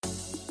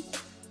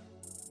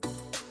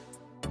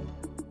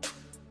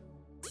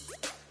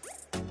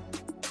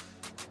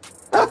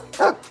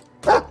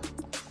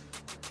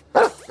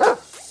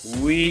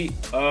We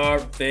are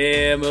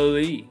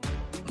family.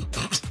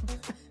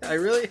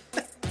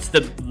 It's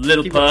the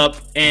little pup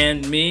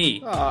and me.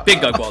 Big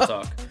dog ball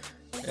talk.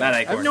 Matt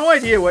I have no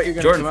idea what you're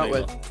going to come out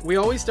with. We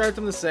always start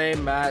them the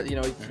same. Matt, he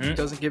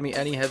doesn't give me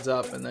any heads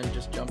up and then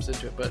just jumps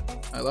into it,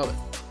 but I love it.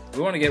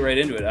 We want to get right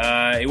into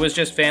it. It was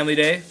just Family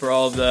Day for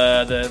all of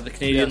the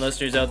Canadian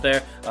listeners out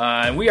there,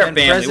 and we are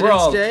family. President's We're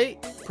all Day.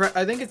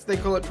 I think they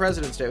call it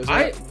President's Day. It was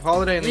a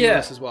holiday in the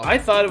U.S. as well. I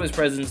thought it was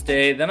President's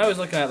Day. Then I was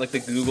looking at like the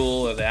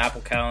Google or the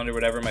Apple Calendar,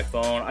 whatever, on my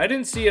phone. I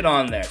didn't see it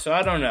on there, so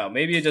I don't know.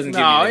 Maybe it doesn't give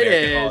you the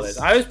American holidays.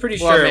 I was pretty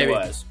sure it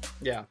was.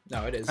 Yeah,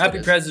 no, it is.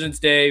 Happy President's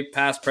Day,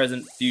 past,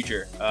 present,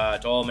 future,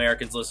 to all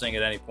Americans listening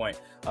at any point.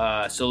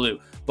 Salute.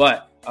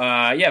 But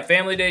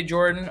Family Day,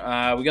 Jordan.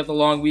 We got the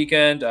long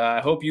weekend.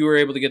 I hope you were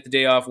able to get the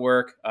day off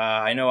work.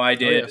 I know I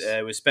did.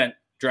 It was spent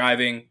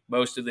driving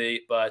most of the,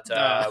 but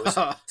it was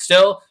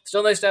still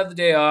nice to have the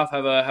day off.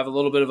 Have a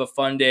little bit of a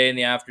fun day in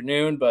the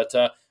afternoon. But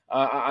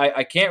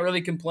I can't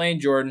really complain,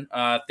 Jordan.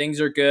 Things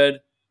are good.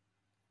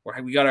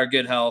 We got our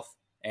good health,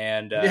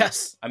 and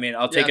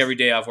I'll take every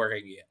day off work I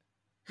can get.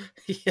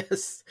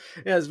 Yes,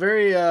 it's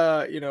very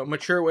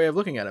mature way of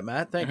looking at it,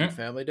 Matt. Thank you,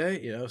 Family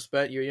Day. You're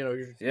driving.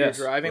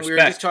 Respect. We were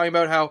just talking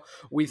about how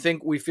we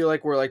feel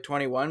like we're like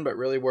 21, but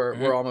really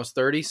we're almost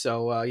 30.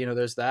 So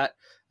there's that.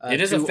 It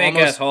is a fake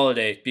ass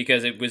holiday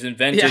because it was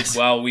invented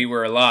while we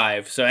were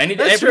alive. So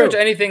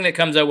anything that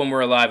comes out when we're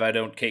alive, I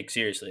don't take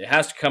seriously. It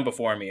has to come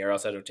before me, or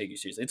else I don't take you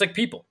seriously. It's like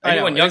people.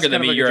 Anyone younger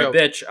than me, you're a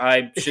bitch.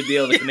 I should be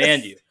able to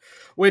command you.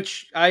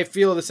 Which I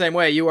feel the same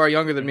way. You are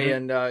younger than me,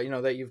 and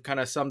that you've kind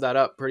of summed that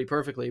up pretty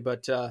perfectly.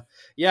 But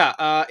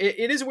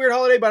it is a weird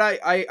holiday, but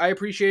I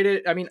appreciate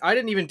it. I mean, I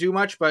didn't even do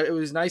much, but it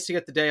was nice to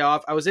get the day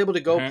off. I was able to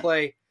go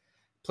play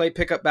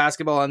pickup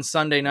basketball on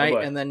Sunday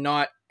night, and then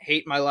not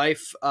hate my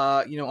life,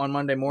 on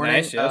Monday morning.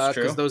 Nice, yeah, that's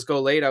true. Because those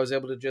go late. I was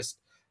able to just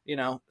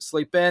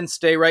sleep in,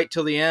 stay right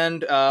till the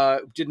end.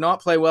 Did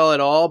not play well at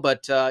all,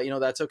 but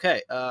that's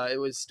okay. It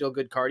was still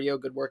good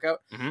cardio, good workout.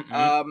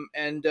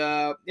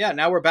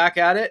 Now we're back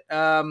at it.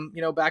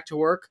 Back to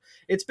work.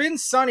 It's been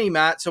sunny,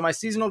 Matt. So my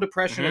seasonal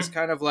depression is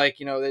kind of like,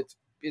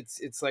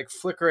 it's like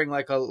flickering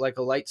like a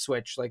light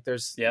switch. Like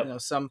there's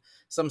some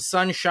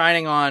sun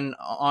shining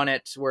on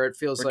it where it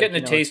feels we're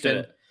getting a taste of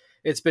it.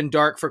 It's been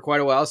dark for quite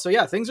a while. So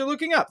yeah, things are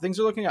looking up. Things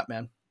are looking up,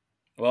 man.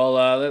 Well,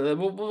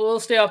 we'll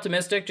stay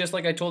optimistic, just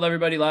like I told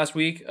everybody last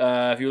week.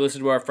 If you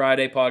listened to our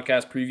Friday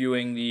podcast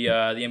previewing the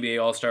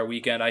NBA All-Star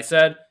Weekend, I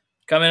said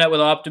coming out with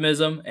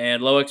optimism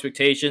and low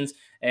expectations.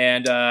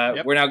 And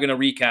we're now going to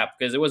recap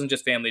because it wasn't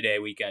just Family Day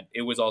weekend;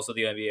 it was also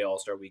the NBA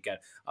All-Star Weekend.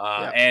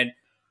 And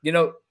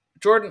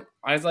Jordan,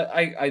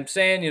 I'm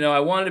saying,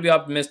 I wanted to be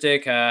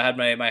optimistic. I had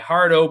my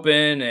heart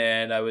open,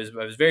 and I was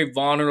very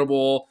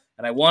vulnerable,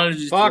 and I wanted to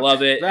just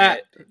love it.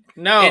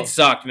 It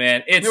sucked,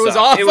 man. It was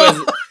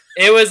awful.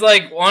 It was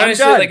like,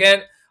 honestly,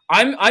 and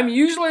I'm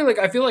usually like,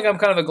 I feel like I'm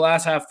kind of a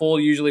glass half full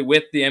usually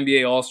with the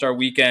NBA All-Star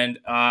Weekend.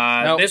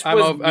 I'm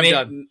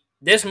done.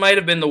 This might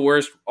have been the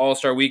worst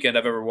All-Star Weekend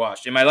I've ever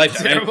watched in my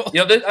lifetime.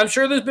 And, I'm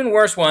sure there's been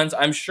worse ones.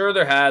 I'm sure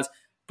there has,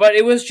 but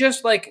it was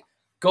just like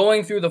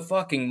going through the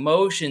fucking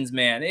motions,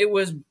 man. It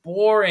was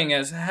boring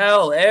as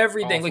hell.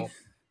 Everything awful. Like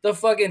the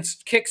fucking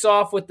kicks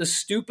off with the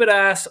stupid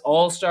ass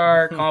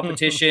All-Star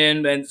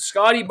competition, and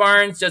Scotty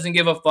Barnes doesn't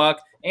give a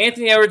fuck.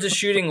 Anthony Edwards is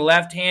shooting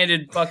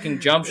left-handed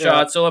fucking jump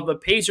shots, so if the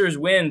Pacers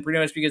win, pretty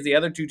much because the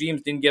other two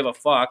teams didn't give a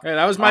fuck. Yeah,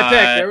 that was my pick.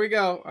 There we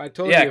go. I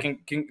told you.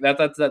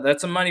 That's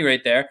some money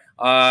right there.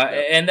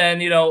 And then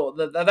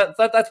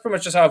that's pretty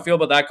much just how I feel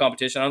about that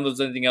competition. I don't know if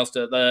there's anything else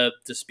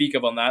to speak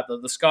of on that.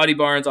 The Scotty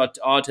Barnes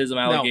autism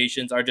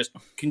allegations are just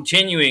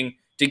continuing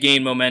to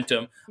gain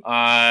momentum,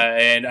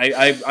 and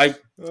I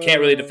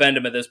can't really defend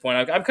him at this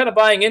point. I'm kind of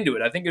buying into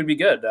it. I think it would be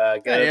good.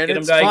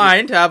 It's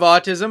fine to have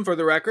autism, for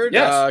the record.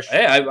 Yes.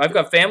 I've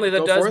got family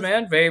that does, forth.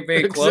 Man. Very,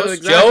 very close.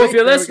 Exactly. Joe, if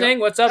you're listening,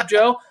 what's up,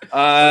 Joe?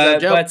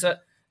 Joe?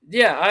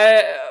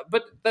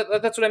 But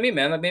that's what I mean,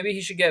 man. Like maybe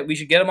we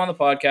should get him on the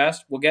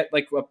podcast. We'll get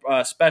like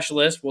a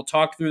specialist. We'll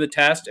talk through the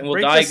test, and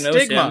we'll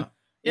diagnose him.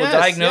 We'll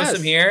diagnose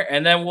him here,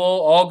 and then we'll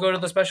all go to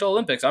the Special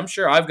Olympics. I'm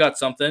sure I've got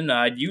something.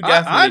 You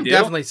definitely I'm do.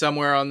 Definitely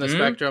somewhere on the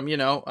spectrum.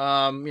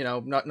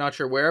 Not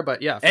sure where,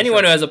 but yeah.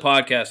 Anyone who has a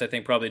podcast, I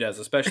think, probably does,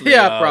 especially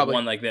probably.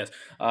 One like this.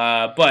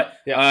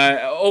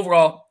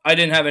 Overall, I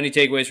didn't have any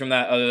takeaways from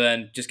that other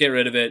than just get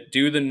rid of it.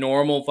 Do the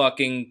normal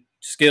fucking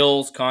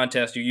skills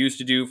contest you used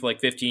to do for like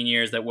 15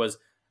 years. That was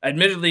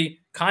admittedly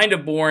kind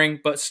of boring,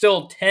 but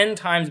still 10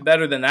 times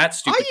better than that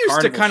stupid. I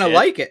used to kind of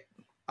like it.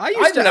 I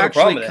used to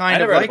actually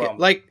kind of like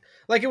it.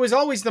 Like it was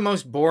always the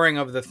most boring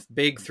of the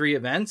big three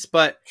events,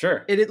 but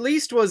sure, it at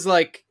least was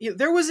like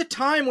there was a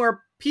time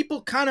where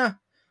people kind of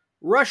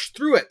rushed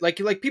through it. Like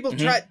people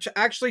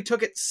actually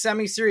took it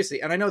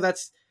semi-seriously, and I know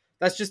that's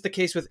just the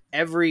case with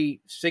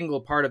every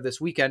single part of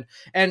this weekend.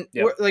 And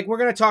we're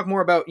going to talk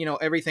more about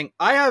everything.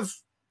 I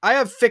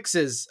have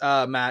fixes,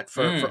 Matt,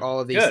 for all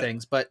of these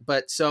things, but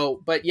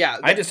yeah,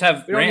 I just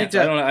have rants.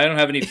 I don't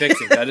have any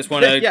fixes. I just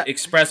want to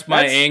express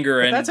my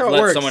anger and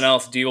let someone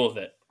else deal with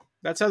it.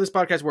 That's how this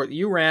podcast works.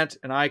 You rant,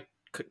 and I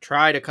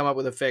try to come up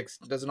with a fix.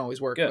 It doesn't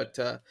always work. Good.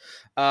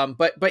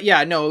 But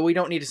yeah, no, we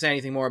don't need to say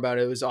anything more about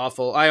it. It was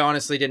awful. I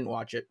honestly didn't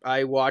watch it.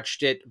 I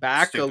watched it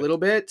back a little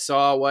bit,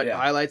 saw what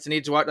highlights I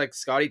need to watch, like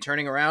Scotty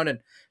turning around and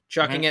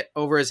chucking it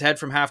over his head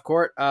from half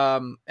court.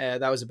 That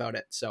was about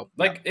it. So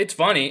it's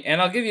funny,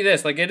 and I'll give you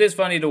this, like, it is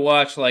funny to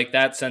watch like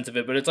that sense of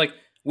it, but it's like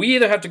we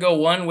either have to go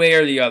one way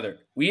or the other.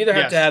 We either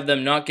have to have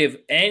them not give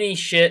any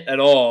shit at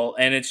all,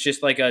 and it's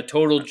just like a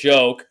total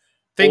joke.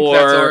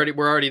 We're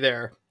already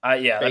there.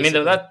 Yeah,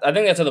 basically. I mean, I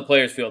think that's how the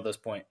players feel at this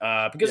point.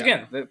 Because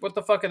again, what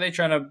the fuck are they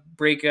trying to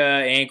break an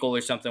ankle or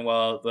something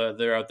while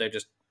they're out there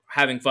just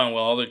having fun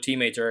while all their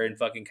teammates are in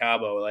fucking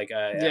Cabo? Like,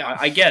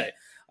 I get it.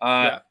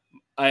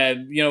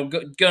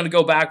 Going to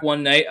go back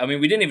one night. I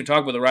mean, we didn't even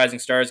talk about the Rising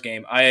Stars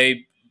game.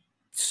 I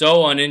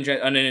so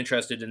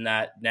uninterested in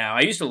that now.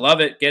 I used to love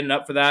it, getting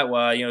up for that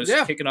while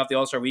kicking off the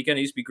All-Star weekend.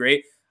 It used to be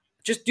great.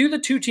 Just do the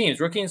two teams,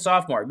 rookie and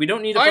sophomore. We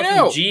don't need a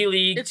fucking G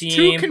League team. It's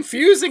too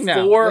confusing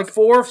now.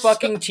 Four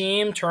fucking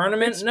team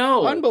tournament.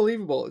 No,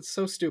 unbelievable. It's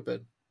so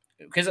stupid.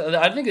 Because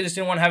I think they just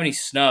didn't want to have any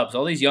snubs.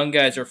 All these young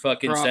guys are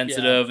fucking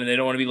sensitive and they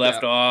don't want to be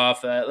left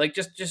off.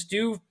 Just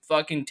do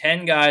fucking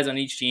 10 guys on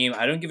each team.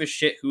 I don't give a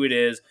shit who it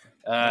is.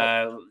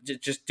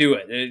 Just do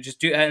it. Just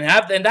do and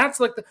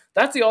that's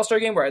that's the All-Star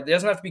game where it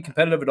doesn't have to be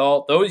competitive at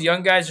all. Those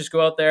young guys just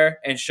go out there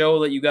and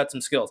show that you got some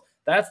skills.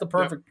 That's the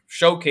perfect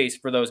showcase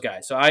for those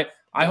guys. So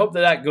I hope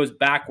that goes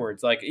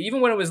backwards. Like, even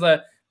when it was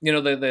the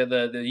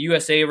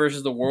USA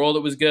versus the world,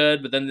 it was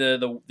good, but then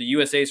the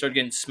USA started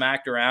getting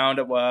smacked around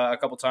a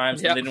couple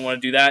times, and they didn't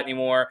want to do that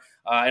anymore.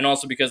 And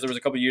also because there was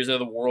a couple years there,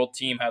 the world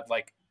team had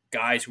like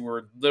guys who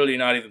were literally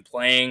not even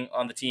playing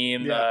on the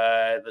team.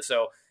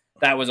 So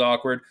that was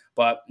awkward.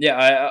 But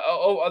yeah,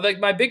 like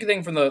my big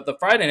thing from the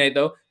Friday night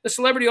though, the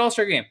Celebrity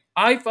All-Star Game.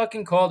 I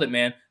fucking called it,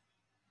 man.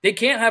 They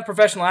can't have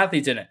professional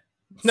athletes in it.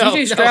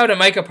 CJ Stroud and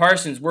Micah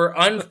Parsons were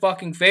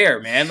unfucking fair,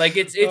 man. Like,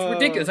 it's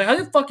ridiculous. Like, how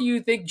the fuck do you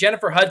think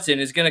Jennifer Hudson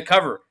is going to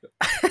cover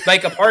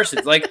Micah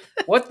Parsons? Like,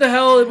 what the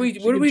hell are we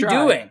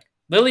doing?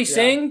 Lily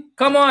Singh?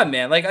 Come on,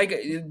 man.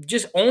 Like,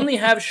 just only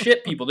have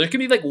shit people. There could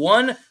be like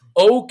one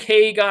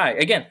okay guy.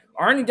 Again,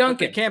 Arnie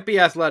Duncan. They can't be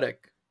athletic.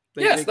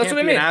 They that's what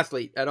I mean. An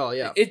athlete at all,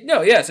 yeah.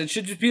 It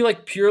should just be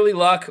like purely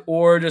luck,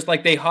 or just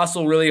like they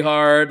hustle really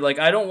hard. Like,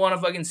 I don't want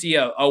to fucking see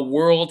a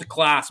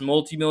world-class,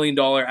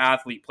 multi-million-dollar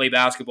athlete play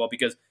basketball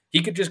because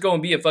he could just go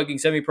and be a fucking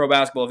semi-pro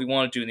basketball if he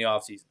wanted to in the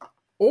offseason.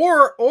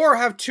 Or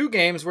have two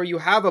games where you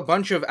have a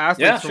bunch of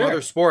athletes from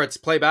other sports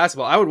play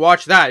basketball. I would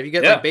watch that. If you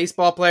get like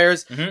baseball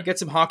players, get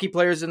some hockey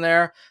players in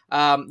there.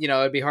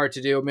 It'd be hard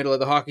to do middle of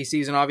the hockey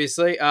season,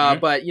 obviously.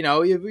 But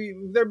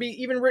there'd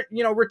be even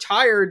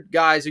retired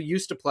guys who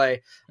used to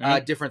play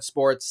different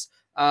sports.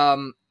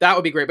 That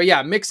would be great. But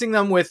yeah, mixing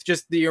them with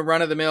just the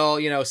run of the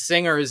mill,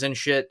 singers and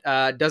shit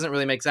doesn't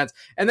really make sense.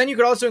 And then you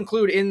could also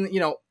include in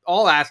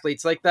all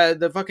athletes, like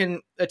the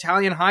fucking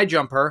Italian high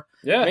jumper.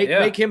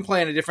 Make him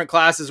play in a different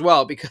class as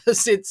well,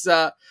 because it's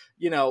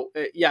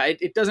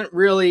it doesn't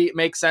really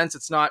make sense.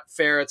 It's not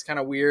fair. It's kind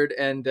of weird.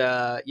 And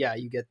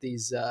you get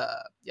these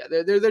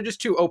they're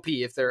just too OP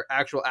if they're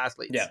actual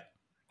athletes.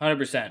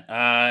 100%.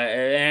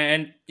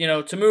 And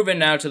to move in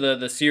now to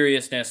the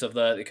seriousness of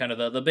the kind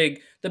of the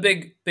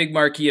big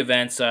marquee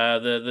events,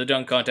 the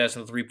dunk contest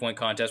and the 3-point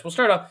contest. We'll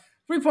start off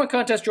 3-point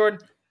contest, Jordan.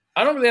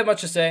 I don't really have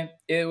much to say.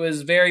 It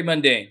was very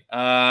mundane.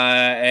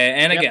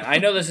 And again, I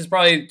know this is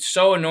probably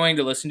so annoying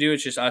to listen to.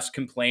 It's just us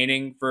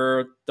complaining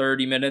for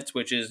 30 minutes,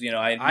 which is,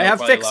 I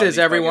have fixes,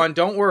 everyone.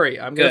 Don't worry.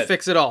 I'm going to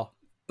fix it all.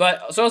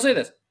 But so I'll say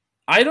this.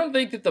 I don't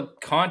think that the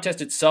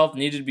contest itself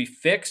needed to be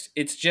fixed.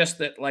 It's just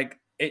that, like,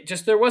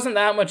 there wasn't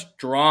that much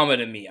drama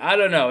to me. I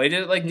don't know. It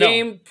did, like,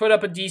 Dame put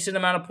up a decent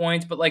amount of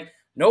points, but like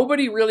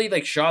nobody really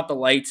like shot the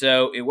lights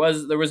out.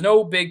 There was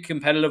no big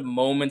competitive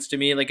moments to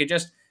me. Like, it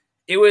just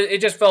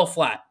fell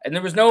flat, and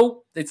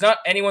it's not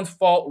anyone's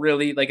fault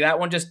really. Like, that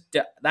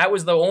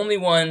was the only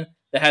one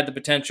that had the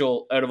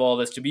potential out of all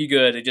this to be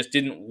good. It just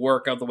didn't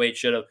work out the way it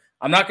should have.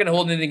 I'm not going to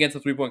hold anything against the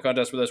 3-point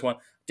contest for this one.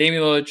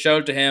 Damian Lillard,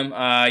 shout out to him.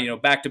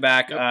 Back to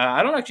back.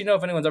 I don't actually know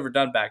if anyone's ever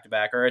done back to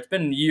back, or it's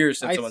been years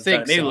since someone's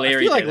done it. Maybe Larry. I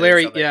feel like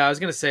Larry. Yeah, I was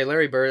going to say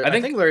Larry Bird.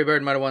 I think Larry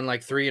Bird might have won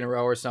like 3 in a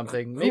row or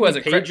something. Who was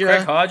it? Craig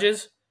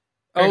Hodges.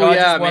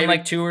 Hodges won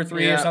like 2 or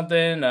 3 or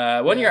something.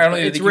 One year I don't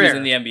even think he was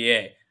in the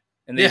NBA,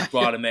 and they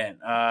brought him in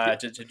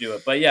to do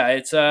it. But yeah,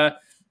 it's a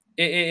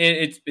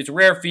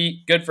rare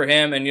feat. Good for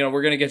him, and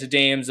we're going to get to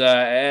Dame's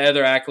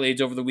other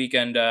accolades over the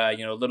weekend. A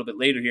little bit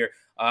later here.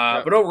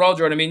 But overall,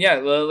 Jordan, I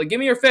mean, give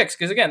me your fix,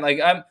 because again, like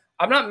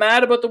I'm not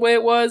mad about the way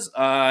it was.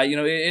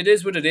 It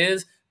is what it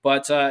is,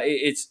 but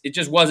it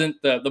just wasn't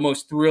the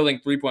most thrilling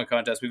 3-point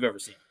contest we've ever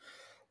seen.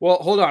 Well,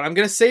 hold on. I'm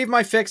going to save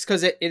my fix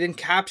because it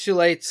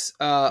encapsulates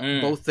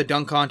both the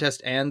dunk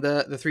contest and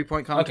the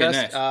 3-point contest.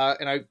 Okay, nice.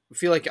 And I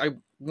feel like I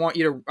want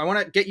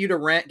to get your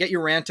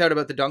rant out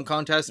about the dunk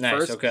contest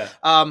first. Okay.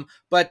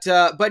 But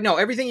no,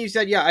 everything you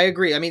said, I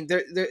agree. I mean,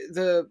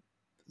 the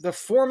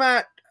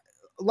format.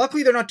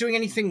 Luckily, they're not doing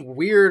anything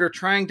weird or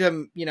trying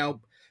to,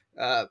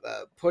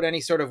 put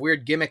any sort of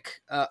weird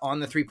gimmick on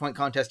the 3-point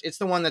contest. It's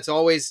the one that's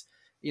always,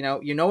 you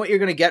know what you're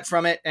going to get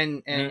from it,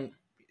 and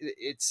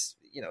it's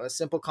a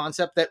simple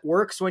concept that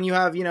works when you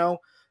have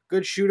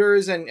good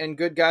shooters and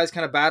good guys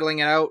kind of battling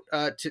it out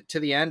to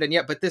the end.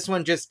 And but this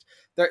one just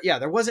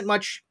there wasn't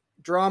much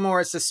drama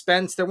or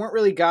suspense. There weren't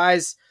really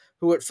guys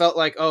who it felt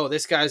like, oh,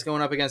 this guy's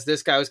going up against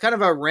this guy. It was kind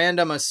of a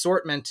random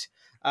assortment,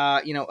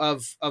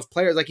 of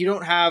players. Like you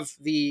don't have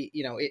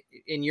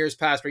in years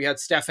past where you had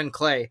Steph and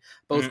Clay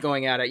both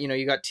going at it.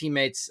 You got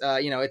teammates.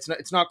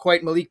 It's not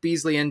quite Malik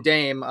Beasley and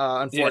Dame.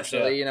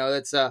 Unfortunately,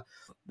 yes, yeah.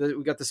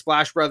 We got the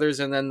Splash Brothers,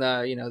 and then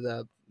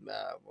the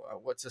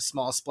what's a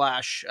small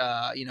splash?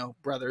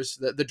 Brothers,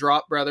 the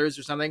Drop Brothers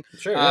or something.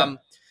 Sure. Yeah.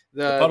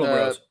 The Puddle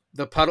Bros.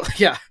 The Puddle.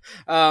 Yeah.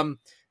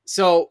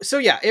 So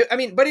yeah,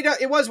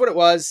 it was what it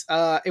was.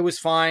 It was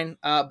fine.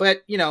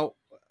 But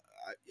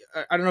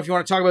I don't know if you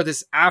want to talk about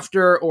this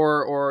after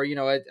or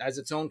as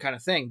its own kind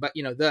of thing. But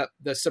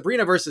the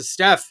Sabrina versus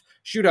Steph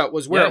shootout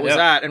was where it was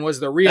at, and was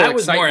the real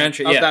excitement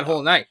of that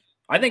whole night.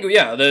 I think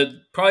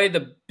probably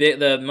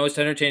the most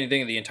entertaining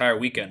thing of the entire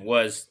weekend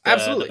was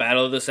the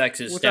Battle of the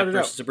Sexes, Steph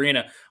versus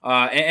Sabrina.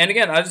 And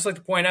again, I just like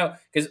to point out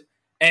because.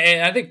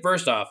 And I think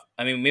first off,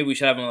 maybe we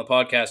should have him on the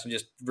podcast and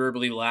just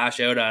verbally lash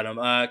out at him.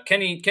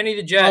 Kenny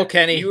the Jet. Oh,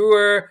 Kenny,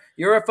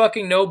 you're a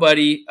fucking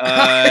nobody.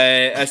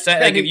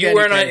 If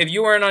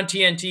you weren't on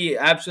TNT,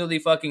 absolutely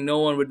fucking no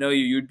one would know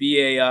you. You'd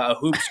be a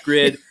hoops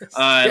grid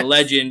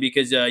legend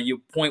because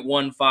you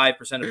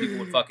 0.15% of people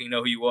would fucking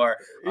know who you are.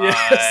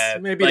 Yes,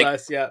 maybe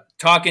less. Yeah,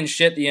 talking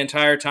shit the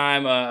entire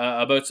time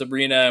about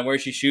Sabrina and where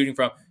she's shooting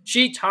from.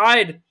 She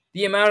tied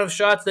the amount of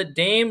shots that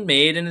Dame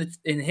made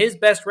in his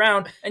best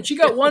round, and she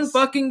got one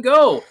fucking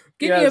go.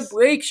 Give me a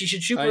break. She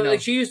should shoot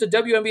she used a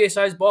WNBA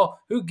size ball.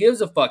 Who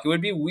gives a fuck? It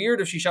would be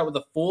weird if she shot with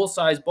a full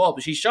size ball,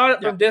 but she shot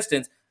it from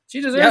distance.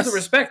 She deserves the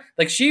respect.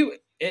 Like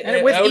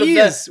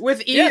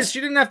with ease. She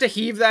didn't have to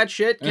heave that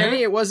shit, Kenny.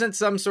 Mm-hmm. It wasn't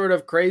some sort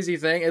of crazy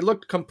thing. It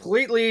looked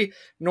completely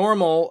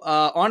normal.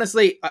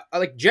 Honestly,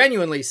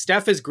 genuinely,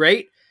 Steph is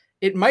great.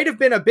 It might have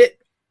been a bit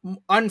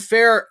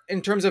unfair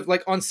in terms of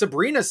on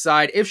Sabrina's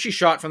side if she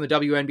shot from the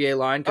WNBA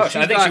line. I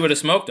think she would have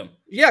smoked him.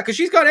 Yeah, because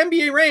she's got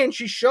NBA range.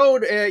 She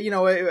showed, I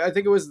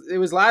think it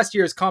was last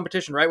year's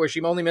competition, right, where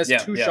she only missed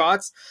two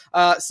shots.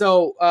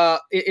 So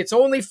it's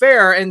only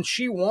fair, and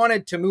she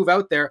wanted to move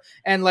out there.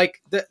 And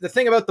the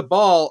thing about the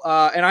ball,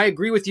 and I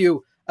agree with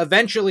you.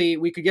 Eventually,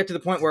 we could get to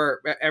the point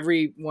where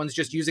everyone's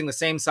just using the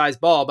same size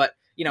ball. But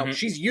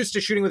she's used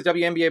to shooting with a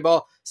WNBA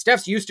ball.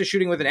 Steph's used to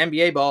shooting with an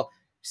NBA ball.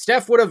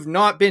 Steph would have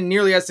not been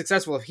nearly as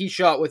successful if he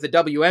shot with a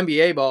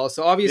WNBA ball.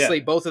 So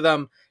obviously both of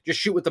them just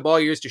shoot with the ball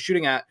you're used to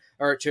shooting at,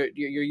 or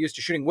you're used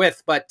to shooting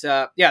with. But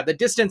the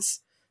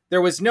distance,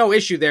 there was no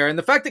issue there. And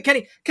the fact that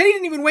Kenny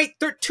didn't even wait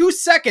 2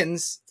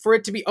 seconds for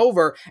it to be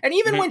over. And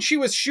even when she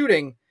was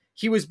shooting,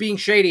 he was being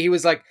shady. He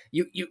was like,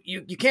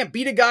 you can't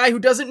beat a guy who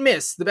doesn't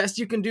miss. The best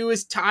you can do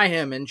is tie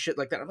him and shit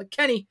like that. I'm like,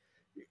 Kenny,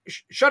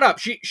 shut up.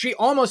 She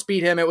almost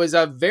beat him. It was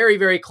a very,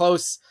 very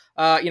close,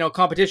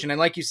 competition. And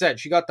like you said,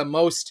 she got the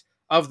most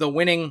of the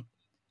winning,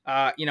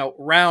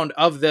 round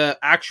of the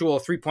actual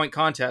 3-point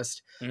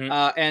contest.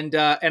 Mm-hmm.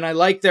 And I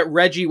like that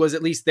Reggie was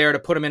at least there to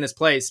put him in his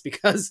place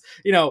because,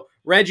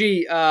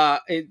 Reggie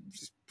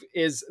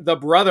is the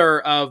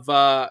brother of,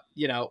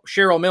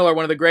 Cheryl Miller,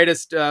 one of the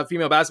greatest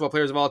female basketball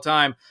players of all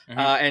time. Mm-hmm.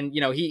 And,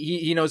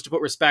 he knows to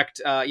put respect,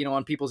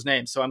 on people's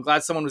names. So I'm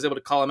glad someone was able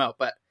to call him out.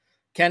 But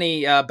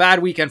Kenny, bad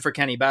weekend for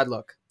Kenny, bad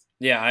look.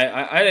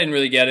 Yeah, I didn't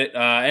really get it.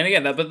 And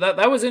again,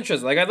 that was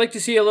interesting. I'd like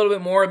to see a little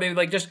bit more,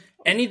 maybe just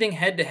anything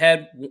head to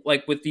head,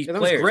 with these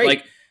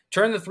players.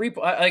 Turn the three.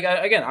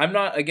 Again, I'm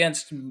not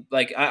against.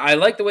 I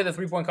like the way the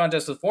 3-point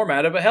contest is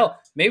formatted, but hell,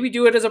 maybe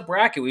do it as a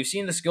bracket. We've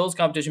seen the skills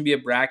competition be a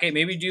bracket.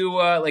 Maybe do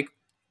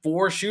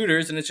 4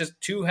 shooters, and it's just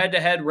 2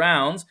 head-to-head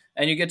rounds,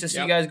 and you get to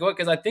see guys go it,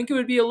 because I think it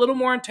would be a little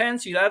more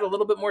intense. You'd add a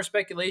little bit more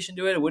speculation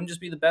to it. It wouldn't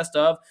just be the best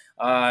of.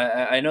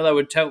 I know that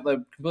would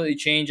completely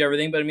change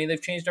everything, but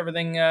they've changed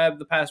everything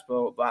the past.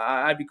 But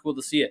I'd be cool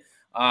to see it.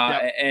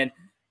 And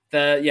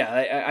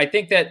I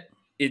think that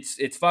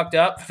it's fucked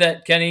up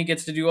that Kenny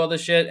gets to do all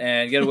this shit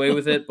and get away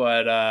with it.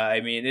 But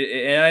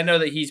and I know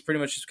that he's pretty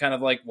much just kind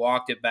of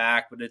walked it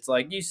back. But it's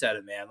you said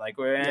it, man.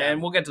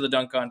 And we'll get to the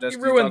dunk contest.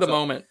 He ruined the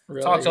moment.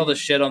 Really. Talks all this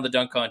shit on the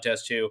dunk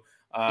contest too.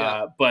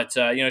 But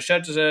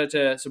shout out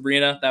to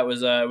Sabrina. That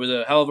was it was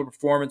a hell of a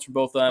performance from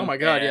both of them. Oh my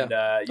god, and,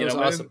 that was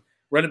awesome.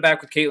 Run it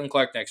back with Caitlin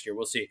Clark next year.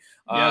 We'll see.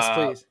 Yes,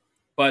 please.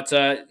 But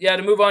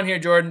to move on here,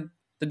 Jordan,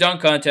 the dunk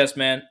contest,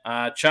 man.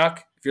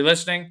 Chuck, if you're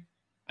listening,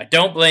 I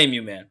don't blame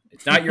you, man.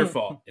 It's not your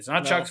fault. It's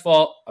not Chuck's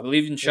fault. I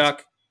believe in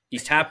Chuck.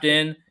 He's tapped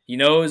in. He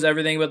knows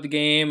everything about the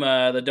game,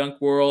 the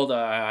dunk world.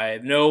 I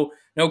have no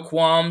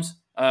qualms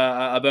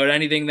about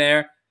anything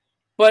there.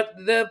 But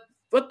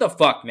what the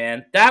fuck,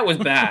 man? That was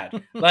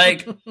bad.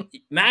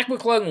 Mac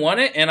McClung won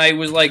it, and I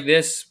was like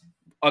this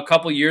a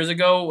couple years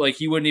ago.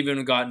 He wouldn't even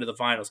have gotten to the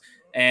finals.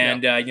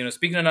 And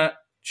speaking of not,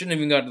 shouldn't have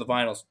even gotten to the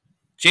finals.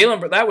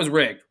 Jalen, that was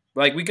rigged.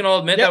 We can all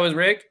admit that was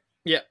rigged.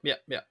 Yeah.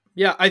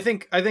 I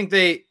think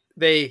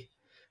they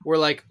were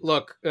like,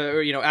 look,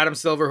 Adam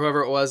Silver,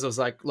 whoever it was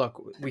like,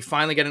 look, we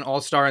finally get an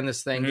all-star in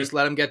this thing. Just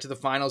let him get to the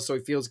finals so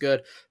he feels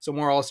good. So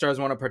more all-stars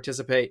want to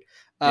participate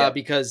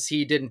because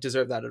he didn't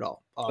deserve that at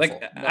all. Awful.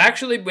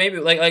 Actually, maybe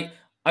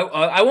I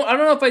don't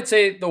know if I'd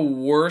say the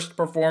worst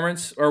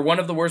performance or one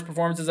of the worst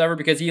performances ever,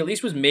 because he at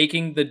least was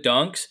making the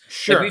dunks.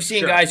 Sure, we've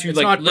seen guys who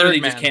literally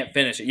just can't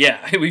finish it.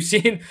 Yeah, we've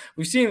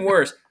seen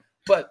worse.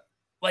 But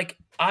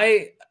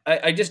I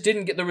just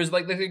didn't get, there was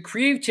the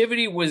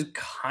creativity was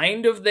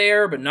kind of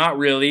there, but not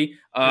really.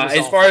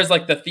 As far as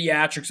the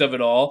theatrics of it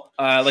all,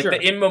 the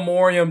in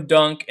memoriam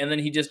dunk, and then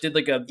he just did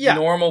a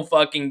normal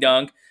fucking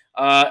dunk.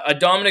 A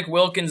Dominic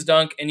Wilkins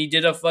dunk, and he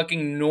did a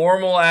fucking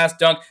normal ass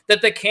dunk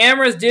that the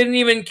cameras didn't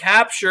even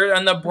capture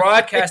on the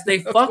broadcast. They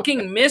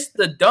fucking missed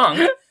the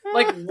dunk.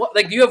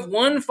 What? You have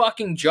one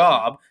fucking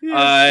job,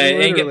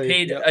 and you get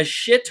paid a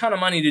shit ton of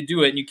money to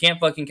do it, and you can't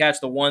fucking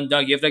catch the one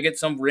dunk. You have to get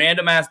some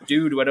random ass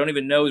dude who I don't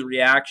even know his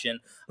reaction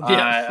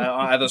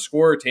at the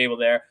scorer table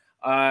there.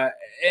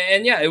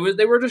 They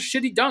were just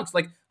shitty dunks.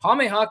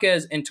 Jaime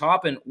Jaquez and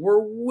Toppin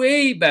were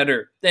way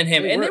better than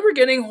him, and they were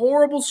getting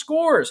horrible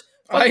scores.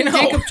 I know.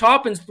 Jacob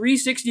Toppin's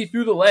 360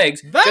 through the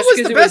legs. That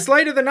was the best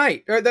light of the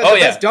night, or the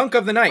best dunk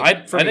of the night.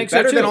 I think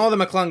better so than all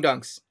the McClung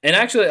dunks. And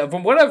actually,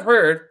 from what I've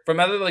heard from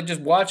other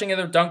just watching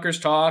other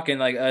dunkers talk and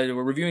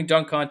reviewing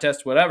dunk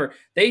contests, whatever,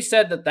 they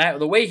said that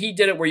the way he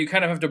did it, where you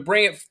kind of have to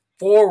bring it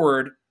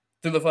forward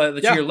through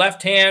to your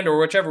left hand or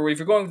whichever way. If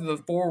you're going through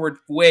the forward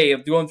way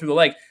of going through the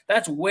leg,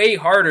 that's way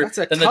harder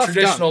than the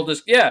traditional.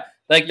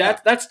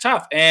 That's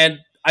tough.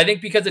 And I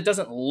think because it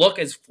doesn't look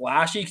as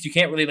flashy, because you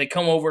can't really like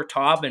come over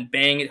top and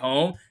bang it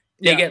home,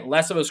 they get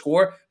less of a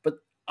score. But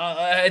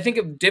I think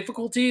of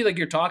difficulty, like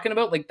you're talking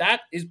about, like that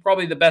is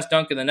probably the best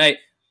dunk of the night.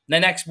 And the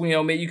next,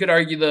 you could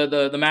argue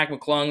the Mac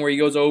McClung where he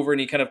goes over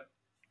and he kind of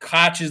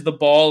catches the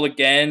ball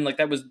again. Like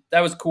that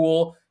was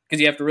cool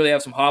because you have to really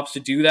have some hops to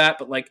do that.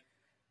 But like,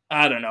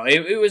 I don't know.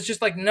 It was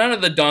just like none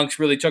of the dunks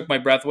really took my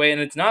breath away. And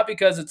it's not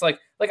because it's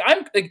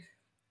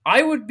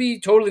I would be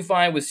totally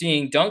fine with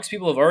seeing dunks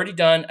people have already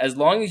done as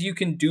long as you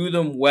can do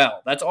them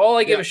well. That's all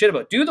I give a shit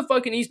about. Do the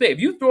fucking East Bay.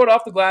 If you throw it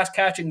off the glass,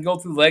 catch it, and go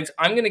through the legs,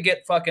 I'm going to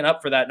get fucking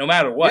up for that no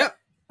matter what.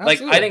 Yeah,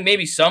 I think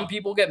maybe some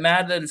people get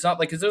mad that it's not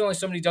because there's only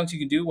so many dunks you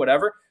can do,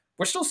 whatever.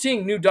 We're still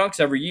seeing new dunks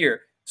every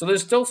year. So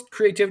there's still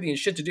creativity and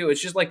shit to do.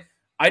 It's just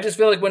I just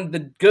feel like when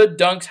the good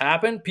dunks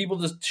happen, people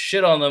just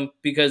shit on them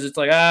because it's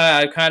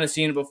I've kind of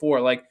seen it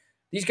before. Like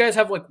these guys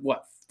have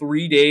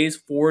 3 days,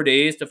 4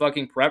 days to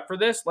fucking prep for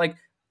this.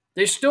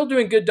 They're still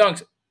doing good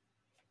dunks.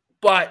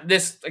 But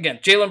this, again,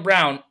 Jaylen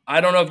Brown, I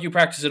don't know if you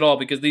practice at all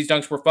because these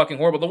dunks were fucking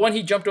horrible. The one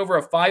he jumped over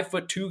a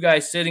 5'2" guy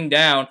sitting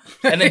down,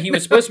 and then he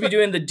was supposed to be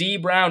doing the D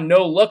Brown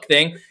no look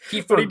thing. He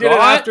forgot. He did it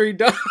after he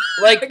done.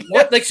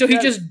 What? He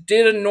just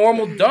did a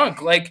normal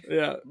dunk.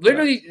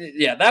 Literally,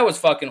 that was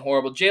fucking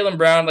horrible. Jaylen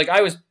Brown,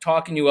 I was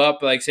talking you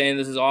up, saying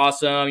this is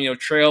awesome,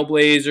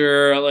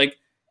 trailblazer.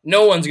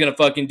 No one's going to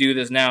fucking do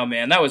this now,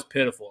 man. That was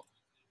pitiful.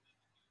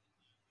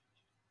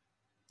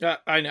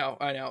 I know.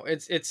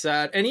 It's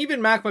sad. And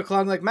even Mac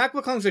McClung, Mac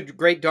McClung's a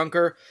great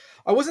dunker.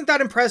 I wasn't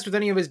that impressed with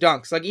any of his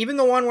dunks. Even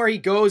the one where he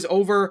goes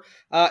over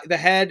the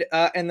head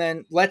and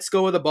then lets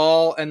go of the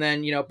ball and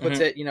then, puts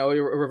it, a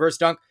reverse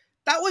dunk.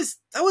 That was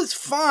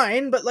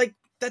fine, but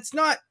that's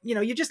not,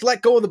 you just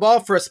let go of the ball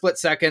for a split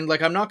second.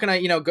 I'm not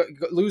going to,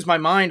 lose my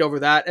mind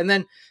over that. And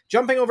then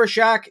jumping over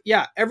Shaq.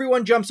 Yeah,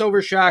 everyone jumps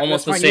over Shaq.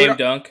 Almost the same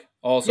dunk.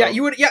 Also.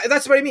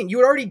 That's what I mean. You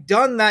had already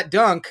done that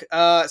dunk.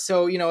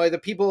 So, the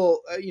people,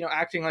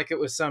 acting like it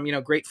was some,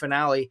 great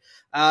finale.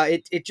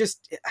 It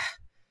just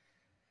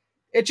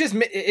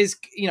is,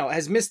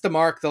 has missed the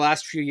mark the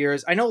last few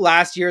years. I know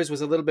last year's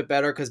was a little bit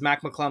better because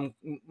Mac McClung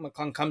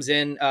comes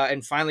in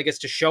and finally gets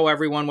to show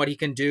everyone what he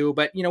can do.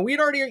 But, we had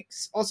already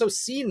also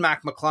seen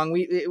Mac McClung.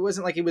 It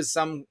wasn't like it was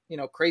some,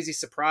 crazy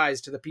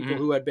surprise to the people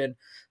who had been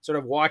sort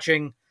of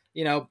watching,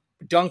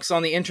 dunks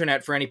on the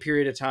internet for any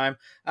period of time.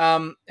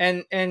 I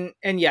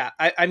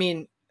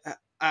mean,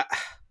 I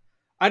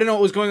don't know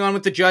what was going on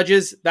with the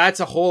judges. That's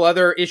a whole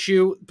other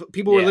issue.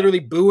 People were literally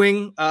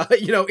booing,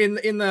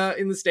 in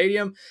the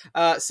stadium.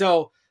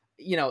 So,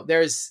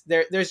 there's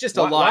just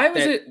a lot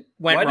that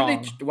went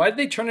wrong. Why did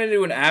they turn it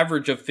into an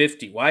average of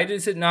 50? Why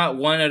is it not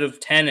 1 out of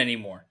 10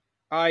 anymore?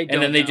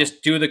 And then they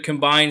just do the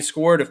combined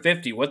score to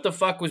 50. What the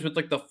fuck was with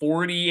the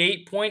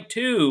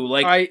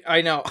 48.2?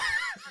 I know.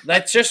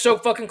 That's just so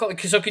fucking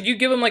close. So could you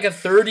give him a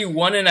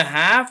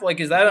 31.5?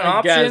 Is that an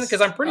option?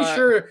 Because I'm pretty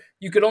sure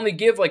you could only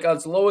give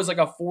as low as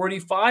a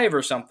 45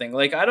 or something.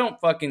 I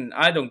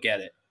don't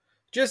get it.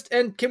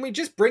 And can we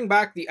just bring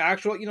back the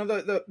actual,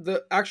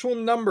 the actual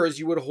numbers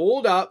you would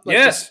hold up,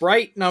 the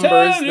Sprite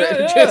numbers,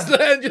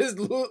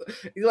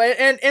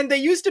 and they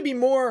used to be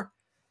more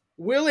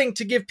willing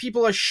to give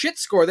people a shit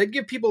score. They'd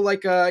give people a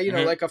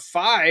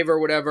 5 or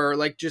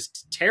whatever,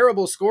 just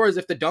terrible scores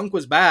if the dunk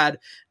was bad.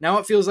 Now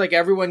it feels like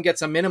everyone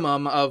gets a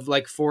minimum of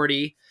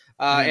 40,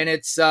 and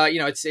it's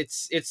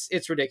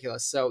it's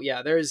ridiculous. So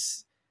yeah,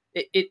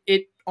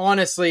 it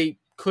honestly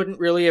couldn't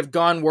really have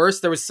gone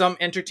worse. There was some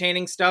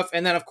entertaining stuff,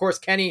 and then of course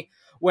Kenny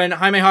when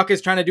Jaime Hawk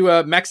is trying to do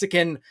a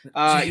Mexican,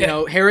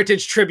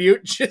 heritage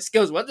tribute, just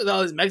goes, what the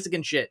hell is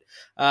Mexican shit?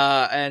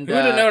 And who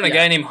would have known a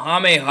guy named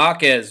Jaime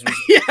Jaquez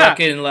was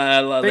fucking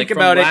like from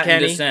about Latin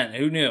Kenny. descent?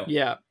 Who knew?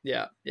 Yeah.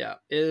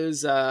 It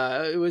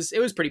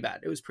was pretty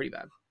bad. It was pretty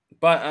bad.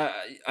 But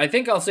I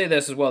think I'll say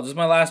this as well. This is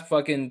my last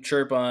fucking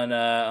chirp on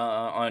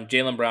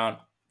Jaylen Brown.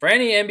 For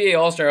any NBA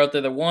All-Star out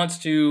there that wants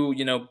to,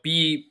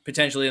 be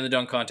potentially in the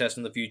dunk contest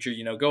in the future,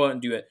 go out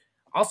and do it.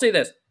 I'll say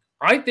this.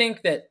 I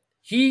think that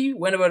he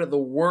went about it the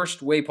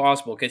worst way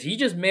possible because he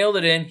just mailed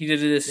it in. He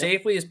did it as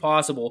safely as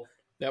possible.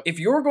 Yep. If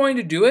you're going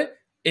to do it,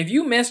 if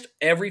you missed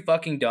every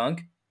fucking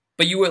dunk,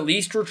 but you at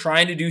least were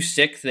trying to do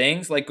sick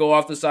things, like go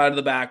off the side of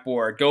the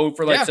backboard, go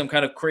for some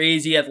kind of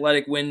crazy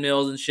athletic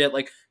windmills and shit,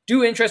 like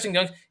do interesting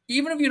dunks.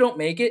 Even if you don't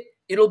make it,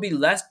 it'll be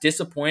less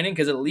disappointing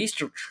because at least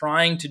you're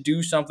trying to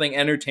do something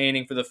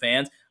entertaining for the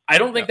fans. I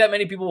don't think that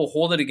many people will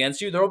hold it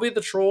against you. There will be the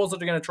trolls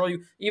that are going to troll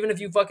you. Even if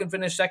you fucking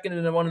finish second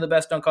in one of the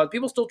best dunk contests,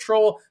 people still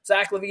troll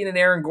Zach LaVine and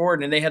Aaron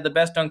Gordon, and they had the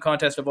best dunk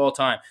contest of all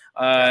time.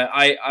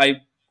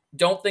 I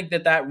don't think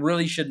that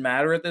really should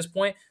matter at this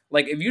point.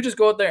 Like, if you just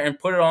go out there and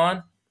put it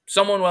on,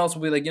 someone else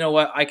will be like, you know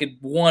what, I could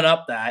one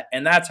up that,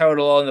 and that's how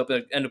it'll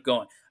end up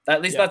going.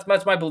 At least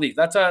that's my belief.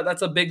 That's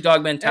a big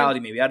dog mentality,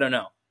 maybe. I don't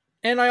know.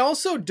 And I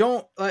also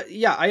don't,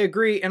 I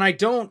agree. And I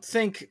don't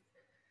think,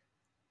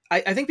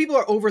 I think people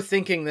are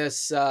overthinking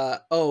this.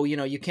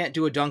 You can't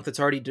do a dunk that's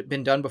already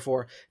been done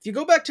before. If you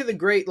go back to the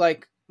great,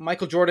 like,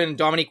 Michael Jordan and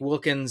Dominique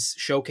Wilkins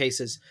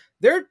showcases,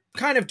 they're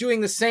kind of doing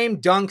the same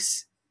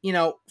dunks,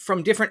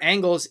 from different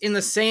angles in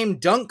the same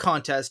dunk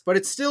contest, but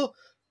it's still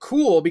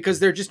cool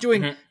because they're just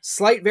doing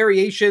slight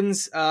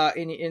variations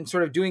in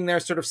sort of doing their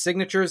sort of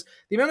signatures.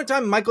 The amount of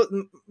times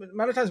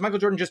Michael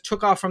Jordan just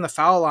took off from the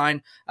foul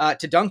line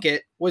to dunk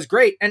it was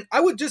great. And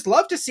I would just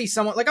love to see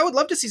someone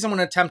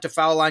attempt a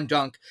foul line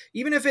dunk,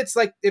 even if it's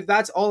like, if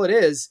that's all it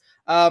is.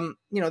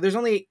 There's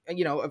only,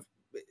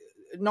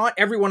 not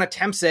everyone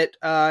attempts it.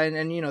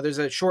 And there's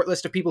a short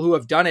list of people who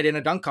have done it in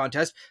a dunk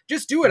contest.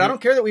 Just do it. I don't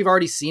care that we've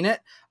already seen it.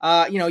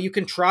 You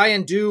can try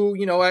and do,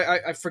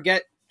 I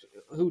forget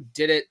who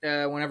did it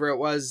whenever it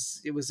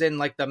was in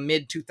like the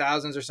mid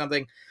 2000s or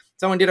something.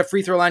 Someone did a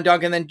free throw line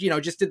dunk and then,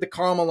 just did the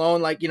Karl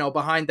Malone, like,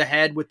 behind the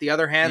head with the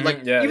other hand.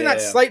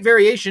 Slight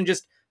variation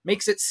just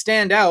makes it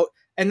stand out.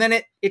 And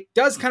then it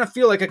does kind of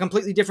feel like a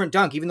completely different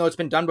dunk, even though it's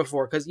been done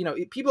before. Cause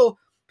people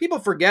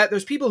forget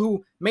there's people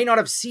who may not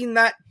have seen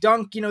that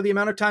dunk, the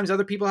amount of times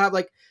other people have.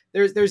 Like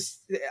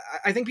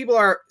I think people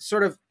are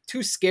sort of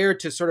too scared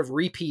to sort of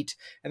repeat,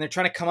 and they're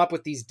trying to come up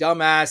with these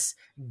dumbass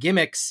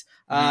gimmicks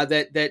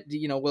that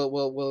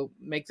will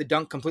make the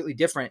dunk completely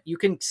different. You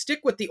can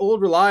stick with the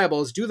old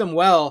reliables, do them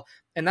well,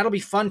 and that'll be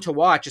fun to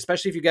watch,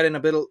 especially if you get in a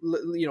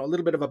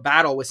little bit of a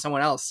battle with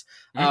someone else.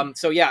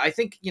 I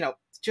think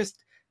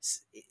just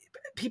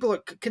people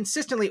are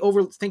consistently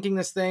overthinking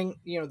this thing.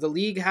 The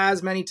league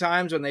has many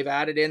times when they've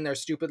added in their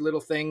stupid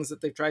little things that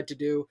they've tried to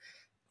do.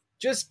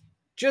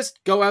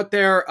 Just go out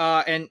there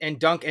and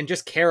dunk and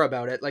just care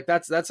about it. Like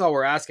that's all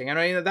we're asking.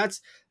 And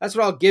that's what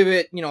I'll give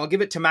it. I'll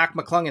give it to Mac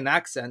McClung in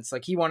that sense.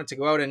 Like he wanted to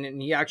go out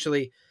and he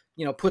actually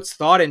puts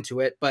thought into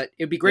it. But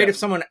it'd be great if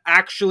someone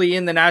actually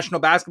in the National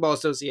Basketball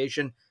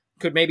Association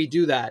could maybe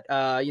do that.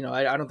 I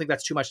don't think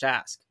that's too much to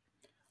ask.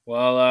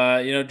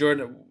 Well,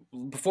 Jordan,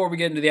 before we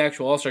get into the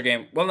actual All-Star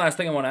game, one last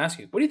thing I want to ask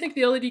you. What do you think of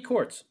the LED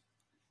courts?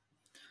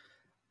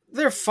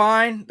 They're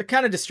fine. They're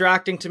kind of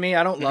distracting to me.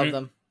 I don't love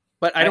them,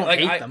 but I don't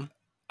hate them.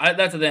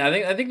 That's the thing.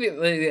 I think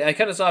I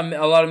kind of saw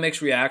a lot of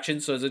mixed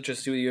reactions, so it's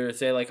interesting what you were to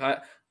say. Like,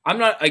 I'm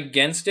not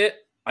against it.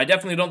 I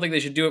definitely don't think they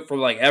should do it for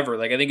like ever.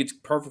 Like, I think it's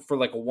perfect for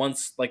like a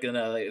once, like in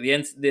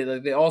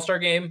the All-Star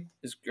game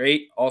is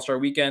great. All-Star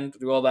weekend,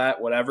 do all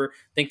that, whatever.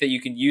 Think that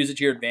you can use it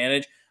to your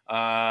advantage.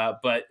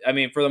 But I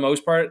mean, for the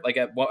most part, like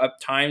at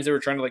times they were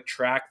trying to like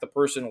track the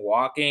person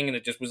walking, and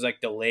it just was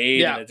like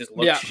delayed, and it just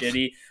looked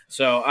shitty.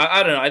 So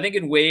I don't know. I think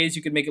in ways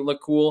you could make it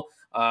look cool.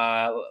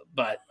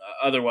 But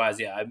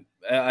otherwise,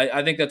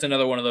 I think that's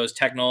another one of those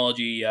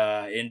technology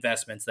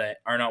investments that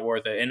are not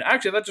worth it. And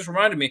actually, that just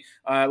reminded me.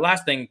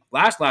 Last thing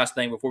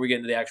before we get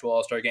into the actual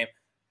All-Star game.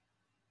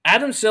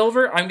 Adam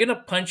Silver, I'm gonna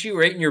punch you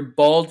right in your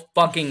bald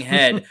fucking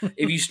head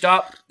if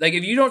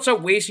you don't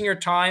stop wasting your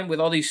time with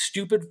all these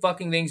stupid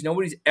fucking things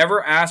nobody's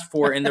ever asked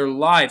for in their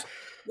lives.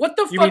 What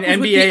the fuck was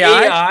with the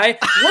AI?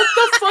 What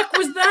the fuck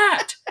was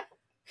that?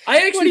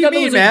 I actually thought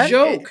that was a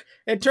joke.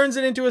 It turns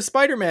it into a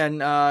Spider-Man,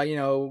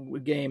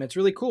 game. It's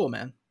really cool,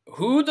 man.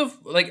 Who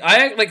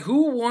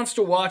wants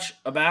to watch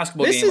a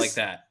basketball game like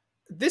that?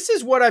 This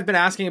is what I've been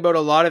asking about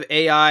a lot of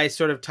AI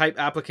sort of type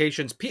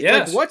applications.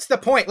 Yes. Like, what's the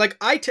point? Like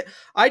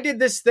I did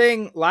this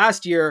thing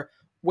last year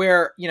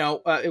where,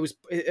 it was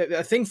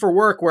a thing for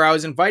work where I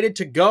was invited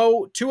to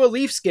go to a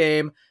Leafs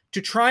game to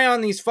try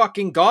on these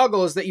fucking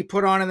goggles that you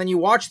put on, and then you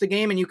watch the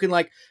game and you can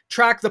like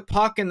track the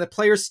puck and the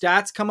player's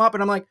stats come up.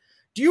 And I'm like,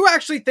 do you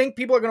actually think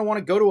people are going to want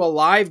to go to a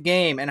live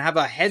game and have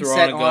a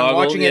headset on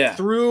watching it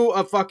through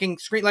a fucking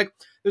screen? Like,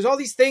 there's all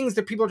these things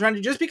that people are trying to,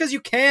 just because you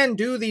can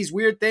do these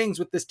weird things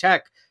with this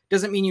tech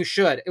doesn't mean you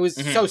should. It was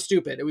so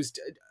stupid. It was,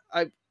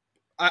 I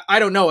I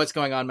don't know what's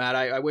going on, Matt.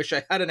 I wish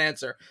I had an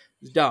answer.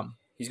 It's dumb.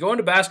 He's going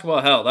to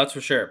basketball hell, that's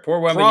for sure. Poor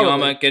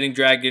Wembanyama getting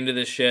dragged into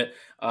this shit.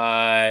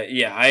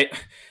 I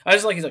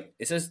just like, he's like,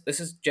 this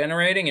is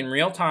generating in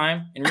real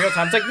time.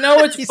 It's like, no,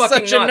 it's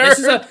fucking not. This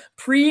is a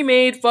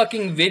pre-made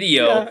fucking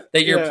video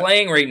that you're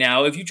playing right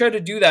now. If you tried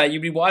to do that,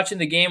 you'd be watching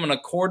the game on a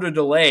quarter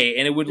delay,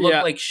 and it would look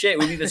like shit. It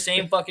would be the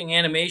same fucking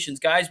animations.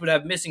 Guys would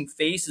have missing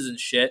faces and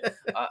shit.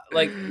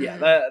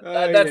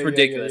 That's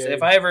ridiculous.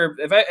 If I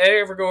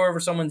ever go over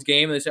someone's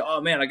game and they say,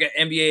 oh man, I got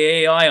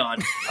NBA AI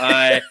on,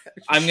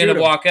 I'm gonna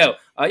walk out.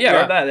 Or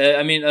that.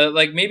 I mean,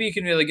 like, maybe you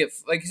can really get,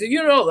 like,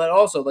 you know, that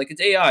also, like, it's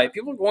AI.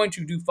 People are going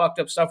to do fucked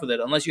up stuff with it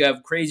unless you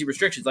have crazy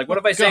restrictions. Like, what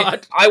if I say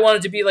I want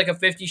it to be like a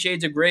 50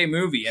 Shades of Grey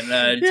movie, and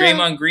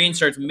Draymond Green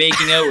starts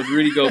making out with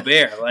Rudy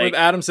Gobert, like with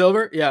Adam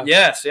Silver? Yeah.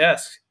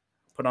 Yes.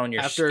 Put on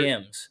your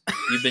Skims.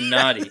 You've been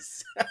naughty.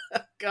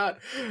 God.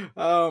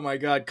 Oh my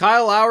God.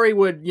 Kyle Lowry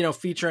would,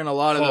 feature in a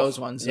lot of those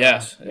ones.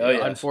 Yes.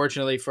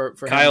 Unfortunately for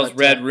Kyle's him,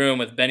 Red Room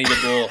with Benny the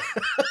Bull.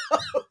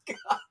 Oh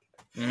God.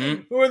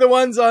 Mm-hmm. Who were the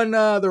ones on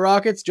the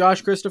Rockets?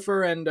 Josh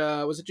Christopher and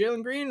was it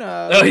Jalen Green?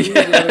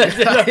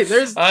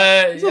 There's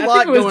a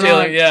lot going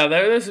on. Yeah,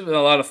 there's been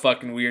a lot of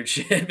fucking weird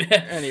shit.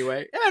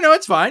 Anyway, no,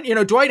 it's fine.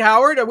 Dwight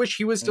Howard. I wish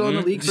he was still in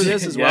the league for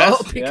this as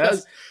well,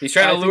 because he's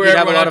trying to lure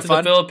everyone out to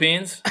the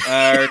Philippines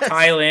or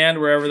Thailand,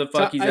 wherever the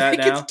fuck he's at now. I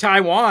think it's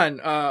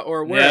Taiwan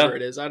or wherever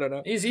it is. I don't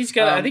know. He's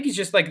got. I think he's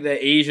just like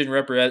the Asian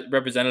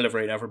representative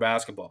right now for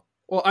basketball.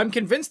 Well, I'm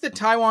convinced that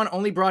Taiwan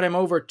only brought him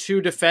over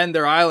to defend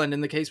their island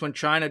in the case when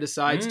China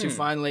decides to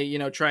finally,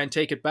 try and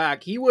take it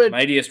back. He would,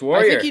 mightiest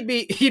warrior. I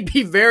think he'd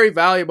be very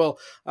valuable,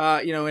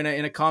 in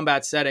a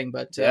combat setting.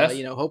 But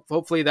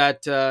hopefully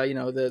that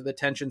the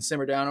tensions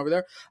simmer down over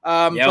there.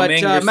 Ming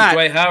versus Matt,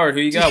 Dwight Howard, who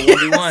you got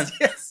 1v1?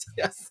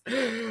 Yes.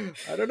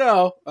 I don't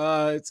know.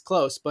 It's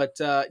close, but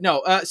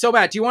no. So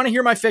Matt, do you want to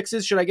hear my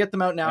fixes? Should I get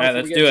them out now? All right,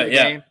 let's do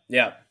it.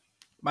 Yeah.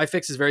 My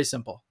fix is very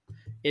simple.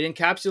 It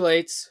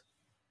encapsulates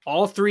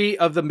all three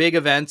of the big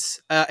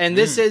events, and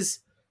this is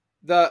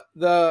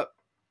the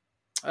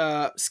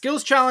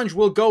skills challenge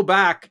will go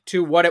back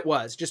to what it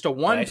was, just a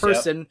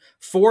one-person,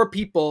 4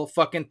 people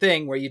fucking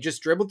thing where you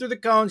just dribble through the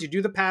cones, you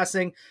do the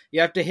passing,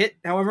 you have to hit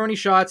however many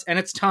shots, and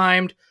it's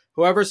timed.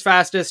 Whoever's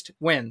fastest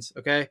wins,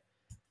 okay?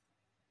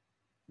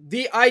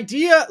 The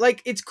idea,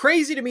 like, it's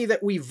crazy to me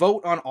that we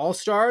vote on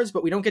All-Stars,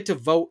 but we don't get to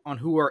vote on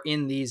who are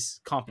in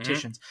these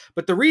competitions.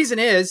 But the reason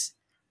is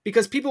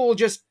because people will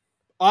just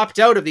opt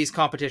out of these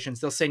competitions.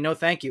 They'll say, no,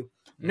 thank you.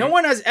 No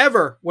one has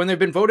ever, when they've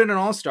been voted an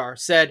all-star,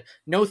 said,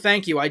 no,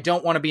 thank you. I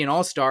don't want to be an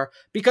all-star,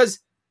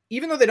 because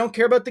even though they don't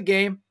care about the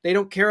game, they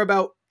don't care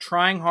about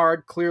trying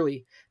hard.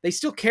 Clearly, they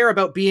still care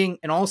about being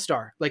an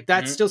all-star. Like,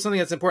 that's still something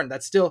that's important.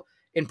 That's still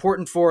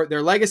important for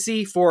their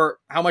legacy, for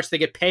how much they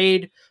get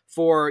paid,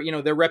 for,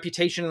 their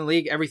reputation in the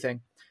league, everything.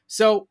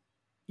 So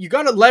you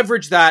got to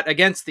leverage that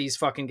against these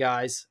fucking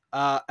guys.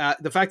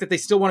 The fact that they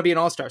still want to be an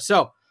all-star.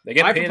 So they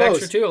get paid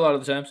extra too a lot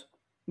of the times.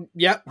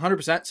 Yeah,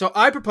 100%. So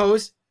I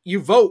propose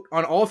you vote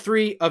on all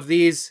 3 of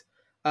these,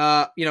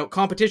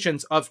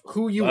 competitions of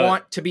who you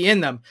want to be in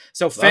them.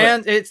 So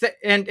fans,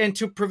 and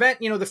to prevent,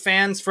 the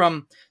fans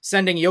from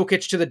sending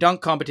Jokic to the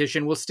dunk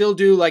competition, we'll still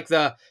do like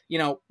the,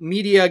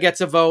 media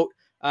gets a vote,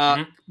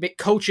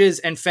 coaches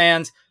and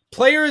fans.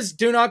 Players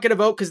do not get a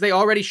vote because they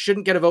already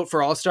shouldn't get a vote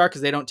for All-Star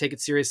because they don't take it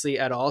seriously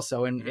at all.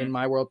 So in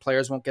my world,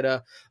 players won't get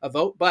a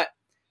vote, but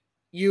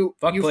you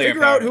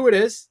figure out who it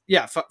is.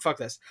 Yeah, fuck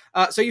this.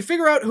 So you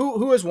figure out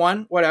who has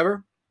won,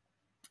 whatever,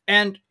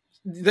 and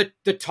the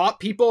top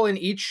people in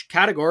each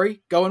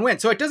category go and win.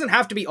 So it doesn't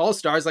have to be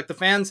all-stars. Like, the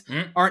fans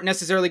aren't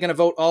necessarily going to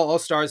vote all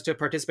all-stars to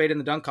participate in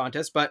the dunk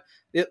contest, but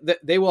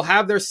they will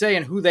have their say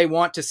in who they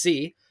want to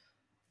see.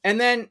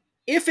 And then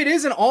if it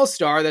is an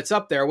all-star that's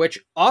up there, which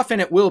often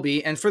it will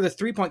be, and for the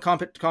 3-point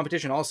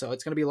competition also,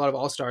 it's going to be a lot of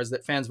all-stars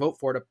that fans vote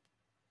for to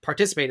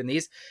participate in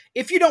these.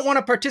 If you don't want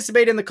to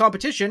participate in the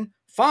competition,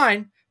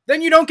 fine,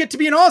 then you don't get to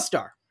be an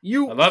all-star.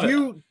 You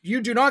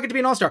do not get to be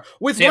an all-star.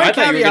 With one I thought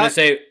caveat, you were going to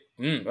say,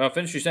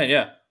 finish your saying,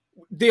 yeah.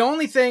 The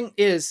only thing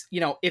is,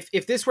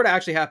 if this were to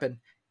actually happen,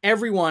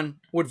 everyone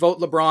would vote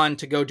LeBron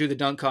to go do the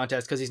dunk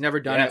contest because he's never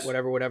done it,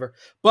 whatever.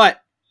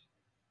 But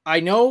I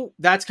know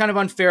that's kind of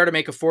unfair to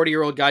make a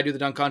 40-year-old guy do the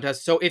dunk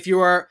contest. So if you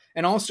are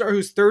an all-star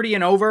who's 30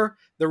 and over,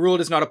 the rule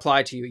does not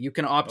apply to you. You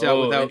can opt out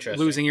without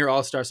losing your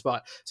all-star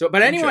spot. So,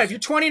 but anyway, if you're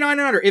 29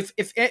 and under,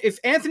 if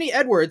Anthony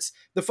Edwards,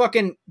 the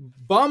fucking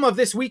bum of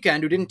this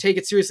weekend who didn't take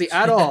it seriously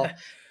at all,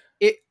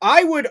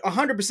 I would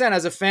 100%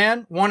 as a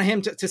fan want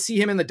him to see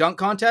him in the dunk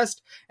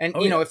contest. And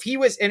if he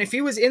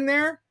was in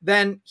there,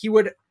 then he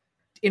would,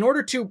 in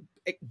order to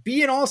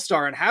be an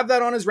all-star and have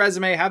that on his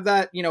resume, have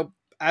that,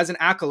 as an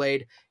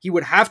accolade, he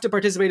would have to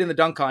participate in the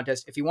dunk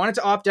contest. If he wanted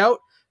to opt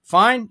out,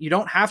 fine, you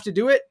don't have to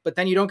do it, but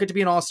then you don't get to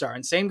be an all-star.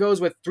 And same goes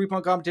with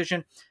 3-point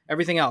competition,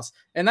 everything else.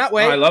 And that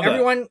way,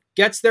 everyone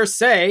gets their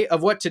say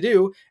of what to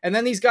do. And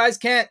then these guys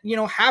can't,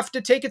 have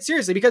to take it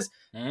seriously, because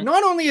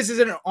not only is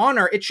it an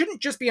honor, it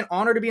shouldn't just be an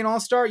honor to be an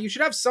all-star. You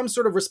should have some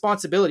sort of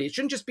responsibility. It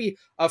shouldn't just be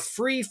a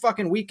free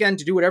fucking weekend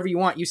to do whatever you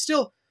want. You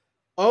still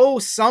owe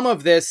some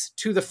of this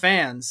to the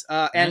fans.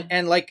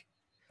 And like,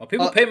 well,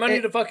 people pay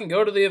money to fucking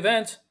go to the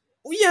event.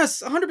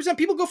 Yes, 100%.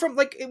 People go from,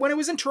 like, when it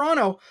was in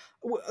Toronto,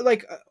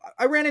 like,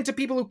 I ran into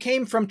people who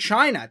came from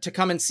China to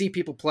come and see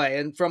people play,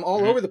 and from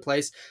all over the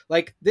place.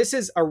 Like, this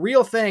is a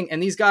real thing,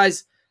 and these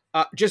guys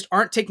just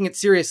aren't taking it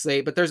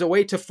seriously, but there's a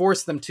way to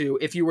force them to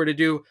if you were to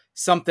do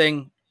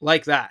something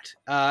like that.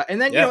 And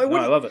then, I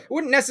love it. It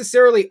wouldn't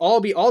necessarily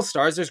all be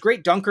all-stars. There's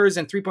great dunkers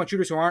and three-point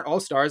shooters who aren't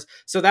all-stars,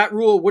 so that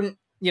rule wouldn't,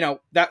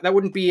 that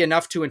wouldn't be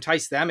enough to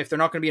entice them. If they're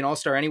not going to be an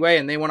all-star anyway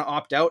and they want to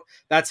opt out,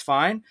 that's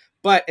fine.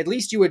 But at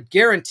least you would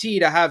guarantee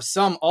to have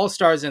some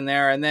all-stars in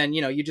there, and then,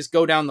 you just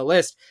go down the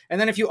list. And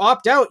then if you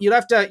opt out, you'd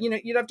have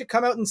to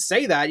come out and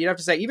say that. You'd have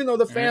to say, even though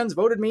the fans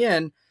voted me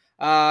in,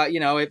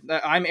 if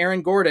I'm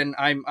Aaron Gordon,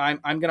 I'm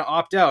going to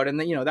opt out. And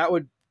then, that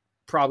would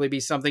probably be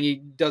something he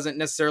doesn't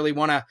necessarily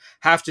want to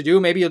have to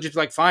do. Maybe you'll just be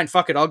like, fine,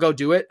 fuck it, I'll go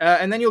do it.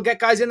 And then you'll get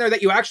guys in there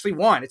that you actually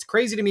want. It's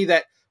crazy to me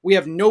that we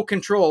have no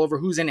control over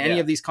who's in any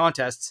of these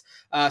contests.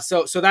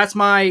 So that's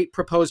my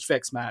proposed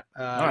fix, Matt.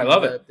 I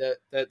love it.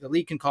 The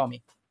league can call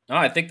me. No,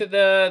 I think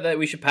that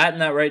we should patent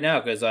that right now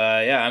because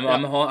I'm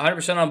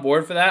 100% on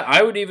board for that.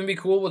 I would even be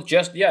cool with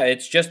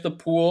it's just the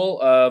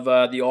pool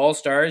of the All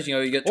Stars.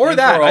 You get 24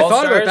 that. I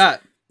thought about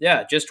that.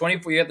 Yeah, just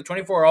 24. You got the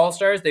 24 All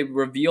Stars. They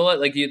reveal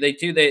it like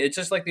it's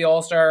just like the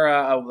All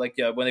Star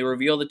when they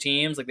reveal the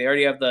teams. Like they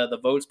already have the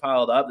votes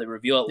piled up. They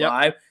reveal it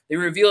live. They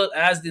reveal it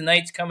as the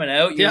night's coming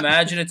out. You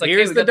imagine it's like,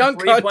 here's we the got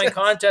dunk 3-point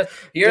contest.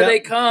 Here they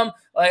come.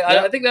 Like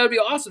I think that would be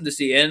awesome to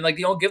see, and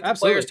give the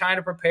players time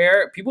to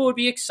prepare. People would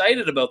be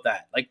excited about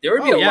that. Like there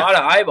would be a lot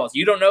of eyeballs.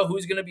 You don't know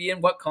who's going to be in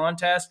what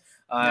contest,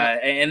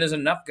 and there's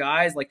enough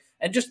guys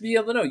and just to be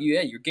able to know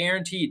you're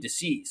guaranteed to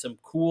see some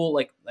cool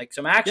like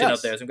some action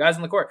out there, some guys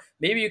on the court.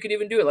 Maybe you could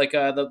even do it like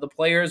the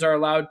players are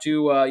allowed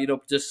to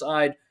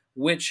decide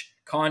which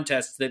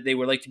contests that they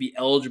would like to be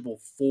eligible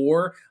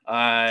for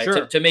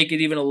to make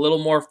it even a little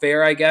more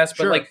fair, I guess.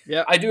 But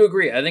I do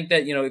agree. I think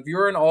that, if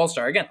you're an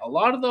all-star, again, a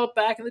lot of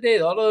back in the day,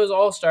 a lot of those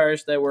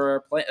all-stars that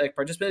were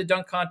participated in the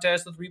dunk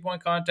contest, the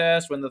three-point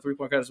contest, when the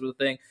three-point contest was a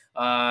thing,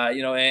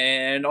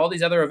 and all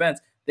these other events,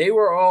 they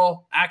were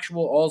all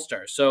actual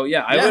all-stars. So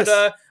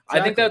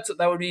I think that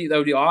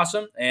would be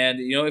awesome. And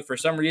if for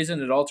some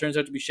reason it all turns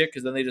out to be shit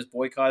because then they just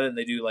boycott it and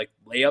they do like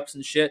layups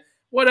and shit,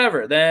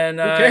 whatever. Then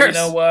Can't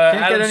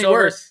Adam any Silver,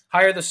 worse.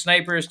 hire the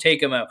snipers,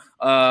 take them out.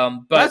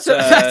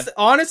 That's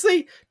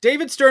honestly,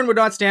 David Stern would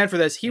not stand for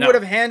this. He would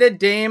have handed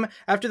Dame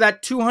after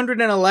that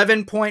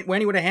 211 point win.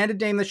 He would have handed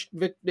Dame the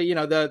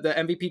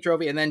MVP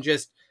trophy and then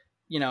just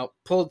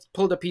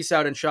pulled a piece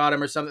out and shot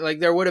him or something. Like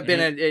there would have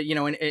been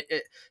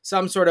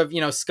some sort of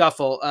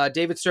scuffle.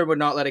 David Stern would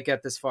not let it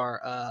get this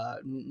far.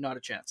 Not a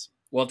chance.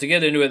 Well, to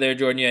get into it there,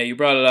 Jordan, you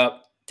brought it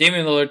up.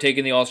 Damian Lillard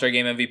taking the All-Star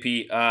Game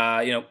MVP.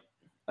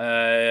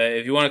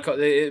 If you want to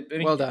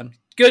call, well done.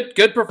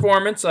 Good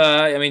performance.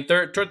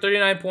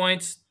 39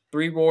 points,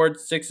 3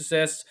 boards, 6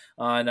 assists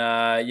on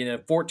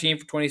 14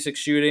 for 26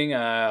 shooting.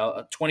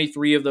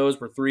 23 of those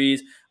were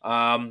threes.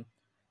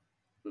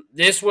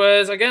 This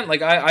was again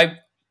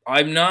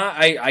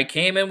I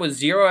came in with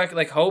zero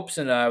hopes,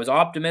 and I was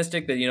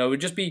optimistic that it would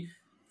just be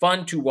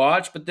fun to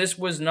watch. But this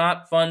was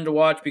not fun to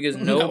watch because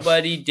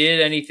nobody did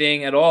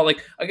anything at all.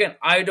 Like again,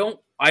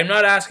 I'm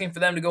not asking for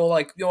them to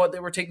go they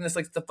were taking this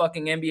like the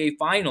fucking NBA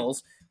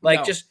Finals.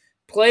 Just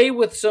play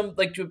with some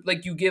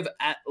you give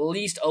at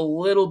least a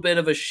little bit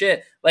of a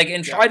shit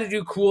and try to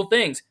do cool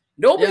things.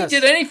 Nobody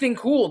did anything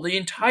cool the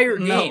entire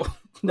game.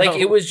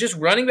 It was just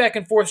running back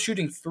and forth,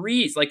 shooting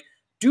threes.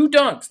 Do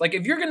dunks.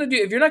 If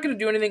you're not gonna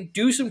do anything,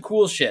 do some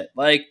cool shit.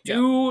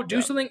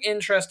 Do something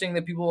interesting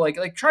that people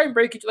like try and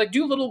break it.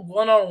 Do little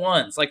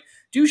one-on-ones.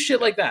 Do shit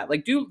like that.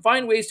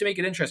 Find ways to make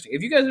it interesting.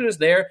 If you guys are just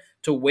there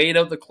to wait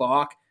out the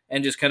clock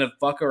and just kind of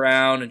fuck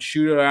around and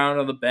shoot around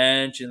on the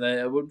bench and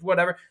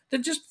whatever,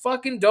 then just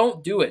fucking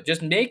don't do it.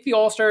 Just make the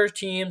All-Star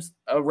teams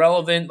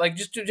relevant.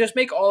 Just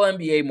make all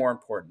NBA more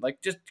important.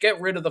 Just get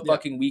rid of the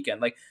fucking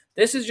weekend.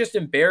 This is just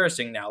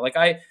embarrassing now.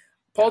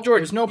 Paul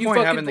George, there's no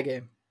point having the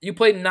game. You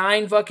played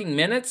 9 fucking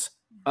minutes.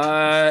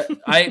 I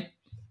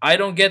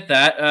don't get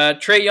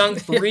that. Trae Young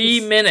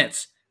 3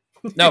 minutes.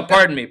 No,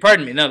 pardon me.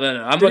 No.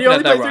 I'm looking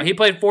at that wrong. He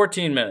played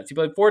 14 minutes.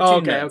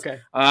 Minutes. Okay.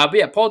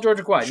 But Paul George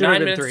Kawhi,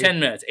 9 minutes, 10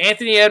 minutes.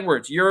 Anthony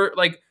Edwards, you're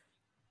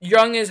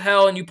young as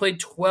hell and you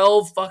played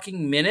 12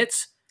 fucking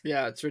minutes.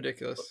 Yeah, it's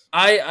ridiculous.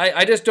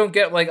 I just don't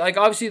get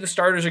obviously the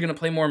starters are going to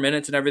play more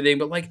minutes and everything,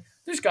 but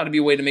there's got to be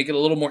a way to make it a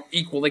little more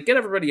equal. Get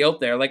everybody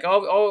out there.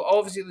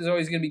 Obviously there's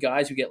always going to be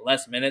guys who get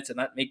less minutes and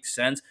that makes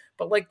sense,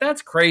 but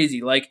that's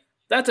crazy.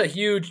 That's a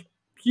huge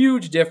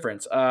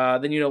difference.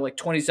 Than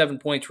 27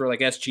 points for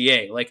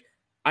SGA.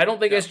 I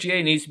don't think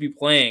SGA needs to be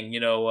playing,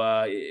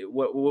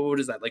 what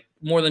is that?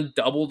 More than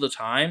double the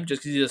time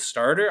just because he's a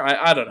starter?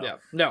 I don't know.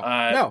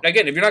 Yeah. No.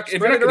 Again, if you're not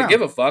going to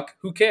give a fuck,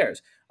 who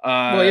cares?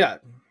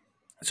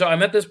 So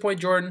I'm at this point,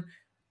 Jordan.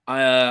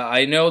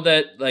 I know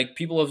that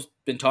people have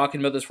been talking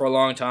about this for a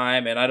long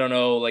time, and I don't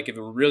know if it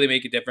would really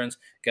make a difference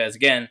because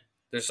again,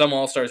 there's some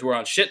All-Stars who are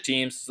on shit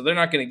teams, so they're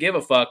not going to give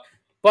a fuck.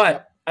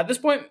 But at this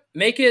point,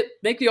 make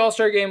the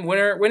All-Star game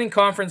winning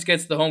conference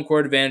gets the home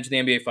court advantage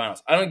in the NBA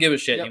Finals. I don't give a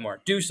shit anymore.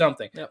 Do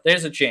something.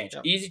 There's a change.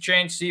 Easy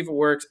change. See if it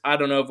works. I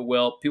don't know if it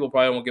will. People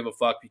probably won't give a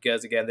fuck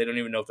because, again, they don't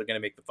even know if they're going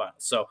to make the finals.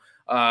 So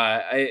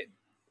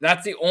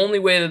that's the only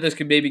way that this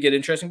could maybe get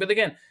interesting. But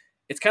again,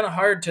 it's kind of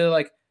hard to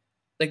like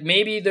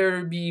maybe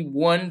there'd be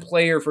one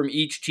player from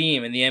each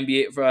team in the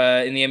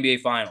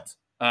NBA Finals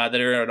that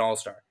are an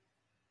All-Star.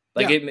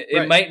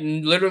 It might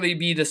literally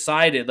be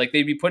decided. Like,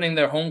 they'd be putting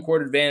their home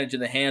court advantage in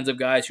the hands of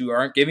guys who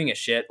aren't giving a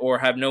shit or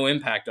have no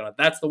impact on it.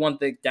 That's the one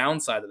thing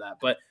downside of that.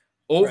 But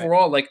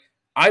overall,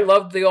 I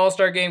loved the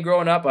All-Star game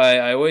growing up.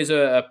 I always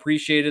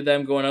appreciated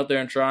them going out there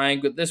and trying.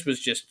 But this was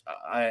just,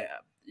 I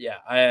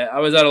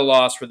was at a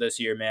loss for this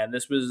year, man.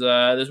 This was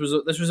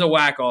a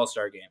whack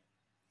All-Star game.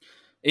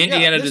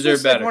 Indiana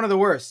deserved better. One of the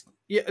worst.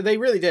 Yeah, they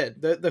really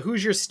did. The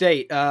Hoosier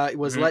State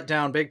was let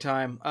down big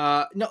time.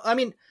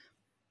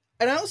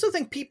 And I also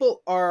think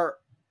people are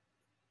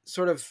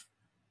sort of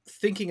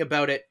thinking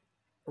about it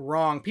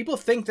wrong. People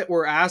think that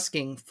we're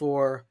asking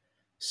for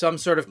some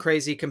sort of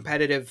crazy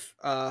competitive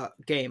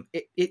game.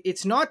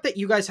 It's not that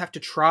you guys have to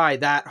try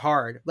that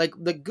hard. Like,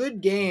 the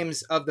good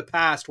games of the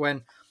past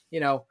when,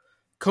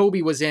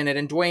 Kobe was in it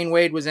and Dwayne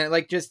Wade was in it,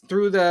 like, just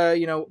through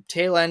the,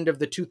 tail end of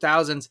the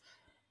 2000s,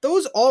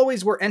 those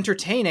always were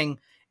entertaining.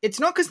 It's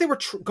not because they were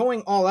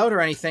going all out or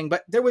anything,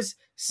 but there was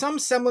some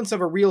semblance of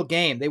a real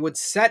game. They would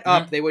set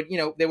up, they would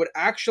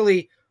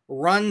actually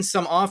run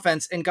some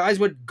offense, and guys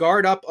would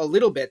guard up a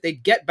little bit.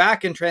 They'd get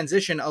back in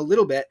transition a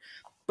little bit,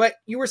 but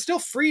you were still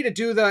free to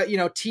do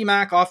the,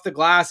 T-Mac off the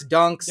glass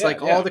dunks,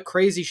 all the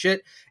crazy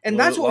shit. And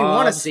that's what we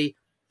want to see.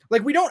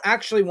 Like, we don't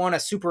actually want a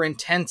super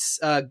intense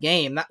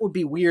game. That would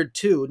be weird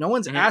too. No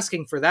one's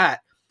asking for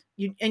that.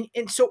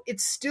 And so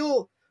it's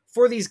still,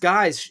 for these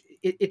guys,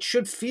 it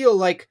should feel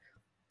like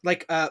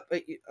a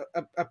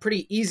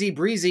pretty easy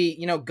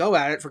breezy, go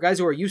at it for guys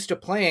who are used to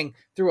playing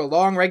through a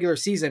long regular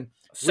season.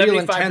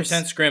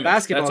 75% scrimmage.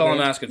 Basketball. That's all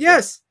I'm asking for.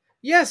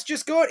 Yes,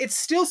 just go. It's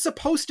still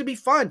supposed to be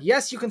fun.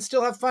 Yes, you can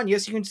still have fun.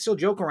 Yes, you can still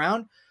joke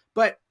around.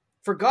 But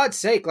for God's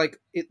sake,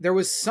 there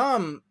was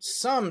some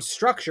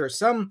structure,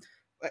 some,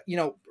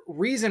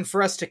 reason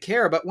for us to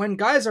care. But when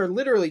guys are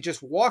literally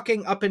just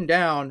walking up and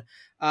down,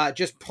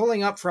 just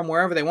pulling up from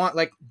wherever they want,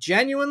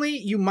 genuinely,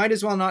 you might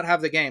as well not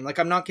have the game.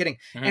 I'm not kidding.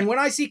 And when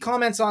I see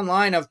comments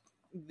online of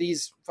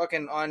these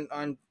fucking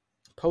on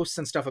posts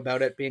and stuff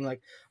about it being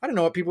like, I don't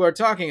know what people are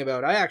talking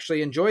about, I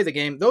actually enjoy the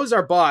game, those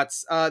are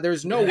bots.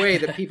 There's no way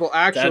that people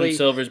actually Adam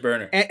Silver's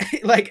burner.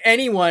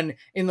 Anyone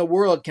in the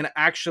world can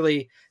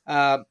actually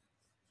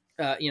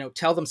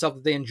tell themselves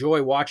that they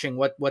enjoy watching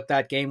what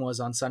that game was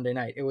on Sunday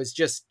night. It was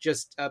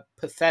just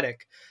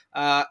pathetic.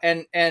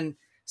 And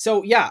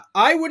so, yeah,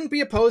 I wouldn't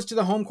be opposed to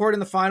the home court in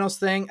the finals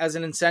thing as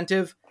an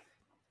incentive.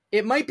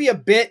 It might be a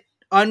bit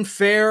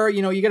unfair.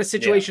 You get a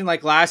situation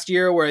like last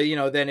year where,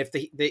 then if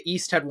the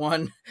East had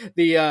won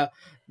the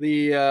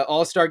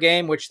All-Star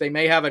game, which they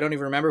may have, I don't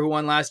even remember who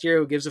won last year,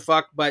 who gives a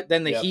fuck, but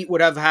then the Heat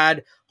would have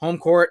had home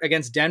court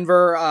against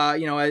Denver,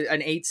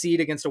 an 8 seed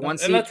against a 1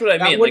 seed. And that's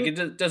what I mean.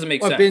 It doesn't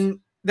make sense.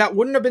 That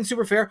wouldn't have been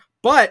super fair.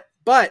 But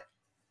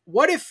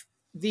what if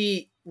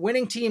the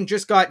winning team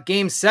just got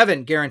game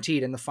 7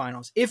 guaranteed in the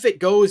finals? If it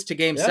goes to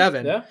game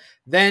 7,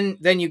 then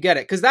you get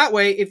it. Because that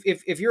way,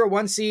 if you're a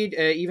 1 seed,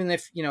 even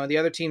if the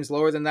other team's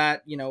lower than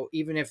that,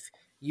 even if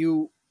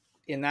you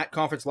in that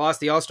conference lost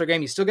the All-Star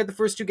game, you still get the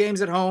first 2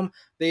 games at home.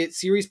 The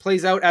series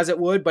plays out as it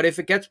would. But if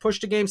it gets pushed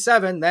to game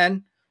 7,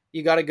 then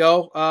you got to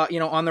go,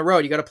 on the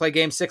road. You got to play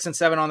game 6 and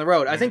 7 on the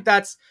road. I think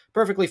that's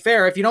perfectly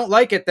fair. If you don't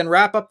like it, then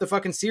wrap up the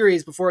fucking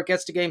series before it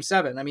gets to game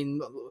 7. I mean,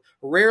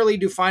 rarely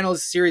do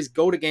finals series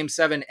go to game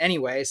 7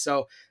 anyway,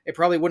 so it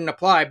probably wouldn't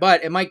apply,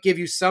 but it might give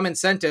you some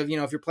incentive,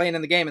 if you're playing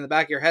in the game in the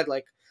back of your head,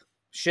 like,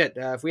 shit,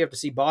 if we have to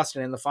see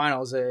Boston in the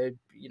finals, it'd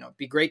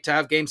be great to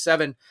have game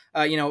 7,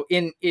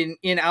 in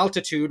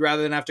altitude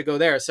rather than have to go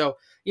there. So,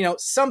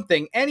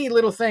 something, any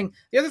little thing.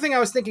 The other thing I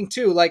was thinking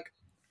too,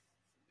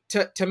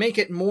 to make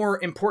it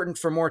more important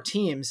for more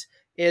teams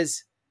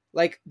is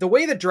the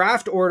way the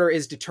draft order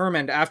is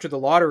determined after the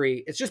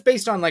lottery. It's just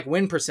based on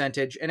win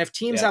percentage. And if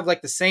teams have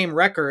the same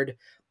record,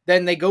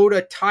 then they go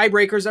to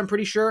tiebreakers. I'm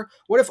pretty sure.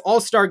 What if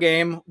All-Star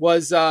game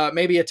was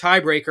maybe a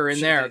tiebreaker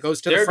in there? It goes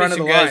to the front of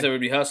the line. Guys that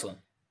would be hustling.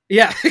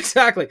 Yeah,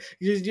 exactly.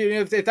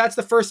 If that's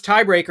the first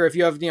tiebreaker, if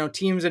you have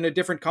teams in a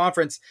different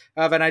conference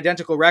of an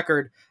identical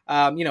record,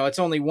 it's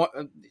only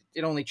one.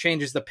 It only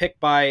changes the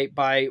pick by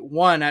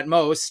 1 at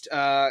most.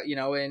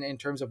 In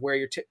terms of where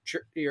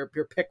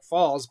your pick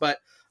falls. But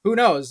who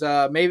knows?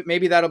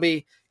 Maybe that'll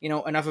be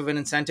enough of an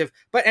incentive.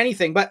 But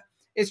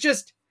it's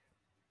just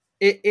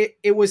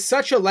it was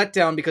such a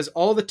letdown because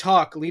all the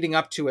talk leading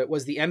up to it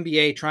was the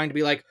NBA trying to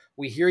be like,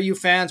 we hear you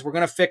fans, we're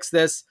gonna fix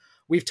this.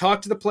 We've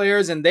talked to the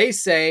players and they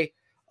say,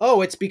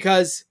 oh, it's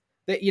because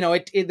that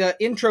the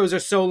intros are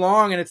so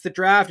long and it's the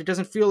draft. It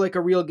doesn't feel like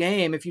a real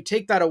game. If you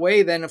take that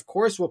away, then of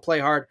course we'll play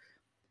hard.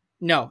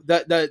 No,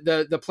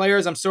 the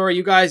players. I'm sorry,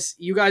 you guys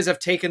have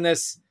taken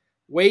this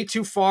way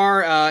too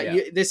far.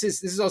 This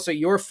is also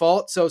your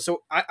fault. So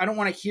I don't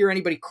want to hear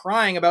anybody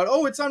crying about,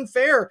 oh, it's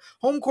unfair.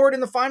 Home court in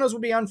the finals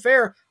would be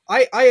unfair.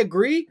 I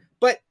agree,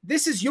 but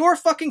this is your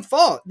fucking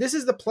fault. This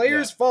is the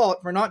players' fault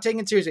for not taking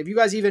it seriously. If you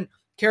guys even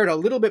cared a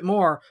little bit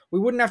more, we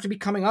wouldn't have to be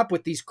coming up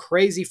with these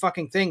crazy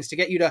fucking things to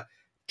get you to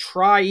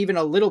try even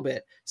a little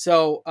bit.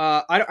 So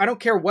I don't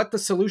care what the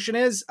solution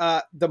is.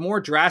 The more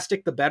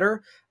drastic, the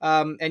better.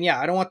 And yeah,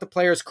 I don't want the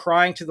players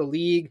crying to the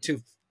league,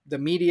 to the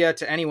media,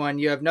 to anyone.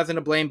 You have nothing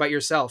to blame but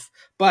yourself.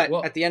 But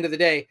at the end of the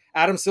day,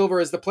 Adam Silver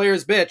is the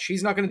player's bitch.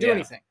 He's not going to do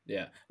anything.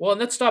 Yeah. Well, and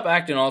let's stop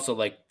acting also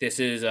like this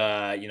is,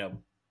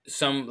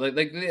 some like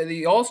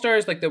the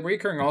All-Stars, like the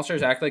recurring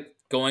All-Stars act like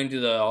going to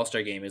the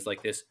All-Star game is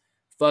like this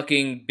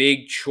fucking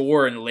big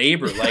chore and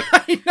labor. Like,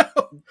 I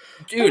know.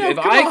 Dude, if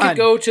I could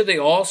go to the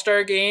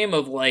All-Star game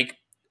of like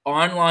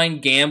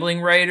online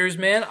gambling writers,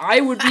 man,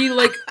 I would be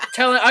like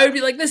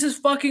this is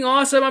fucking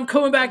awesome. I'm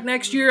coming back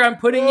next year. I'm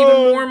putting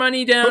even more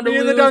money down put me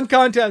in the dunk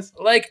contest.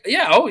 Like,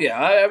 yeah, oh yeah.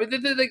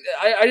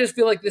 I just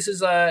feel like this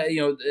is a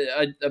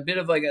bit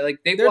of like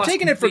they're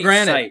taking it for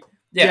granted. Sight.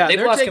 Yeah, they've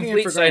lost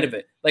complete sight of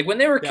it. Like when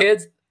they were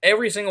kids,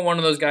 every single one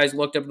of those guys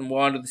looked up and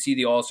wanted to see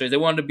the All-Stars. They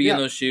wanted to be in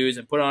those shoes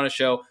and put on a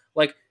show.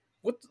 Like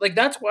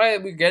that's why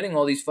we're getting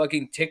all these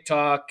fucking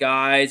TikTok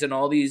guys and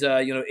all these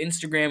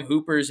Instagram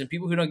hoopers and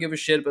people who don't give a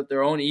shit about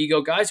their own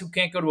ego, guys who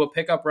can't go to a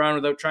pickup round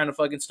without trying to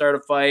fucking start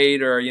a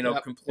fight or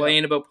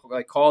complain about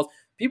like calls.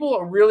 People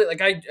are really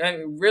like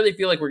I really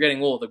feel like we're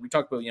getting old. Like we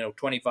talked about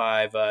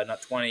 25,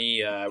 not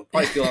 20. We're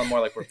probably feeling more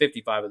like we're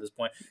 55 at this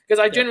point because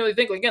I genuinely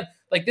think again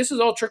like this is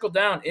all trickled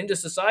down into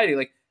society.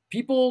 Like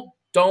people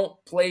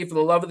don't play for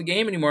the love of the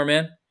game anymore,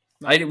 man.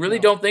 I really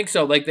don't think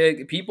so. Like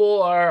the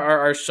people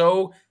are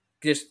so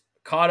just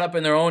caught up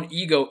in their own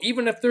ego,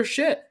 even if they're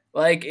shit.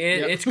 Like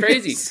it's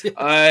crazy.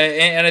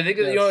 And I think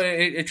that,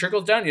 it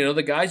trickles down.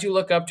 The guys you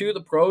look up to,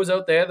 the pros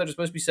out there that are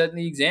supposed to be setting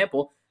the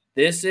example.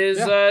 This is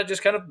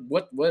just kind of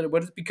what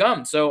it's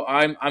become. So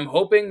I'm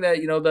hoping that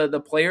the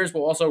players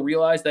will also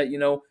realize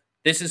that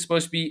this is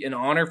supposed to be an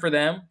honor for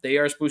them. They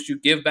are supposed to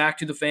give back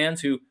to the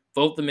fans who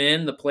vote them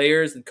in, the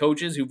players and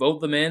coaches who vote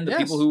them in, the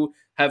people who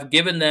have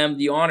given them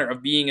the honor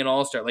of being an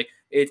all-star. Like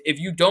if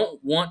you don't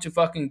want to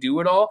fucking do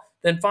it all,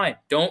 then fine.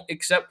 Don't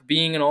accept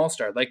being an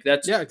all-star. Like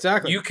that's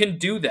exactly. You can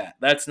do that.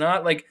 That's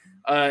not like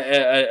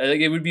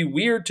it would be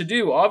weird to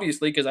do,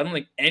 obviously, because I don't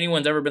think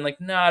anyone's ever been like,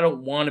 nah, I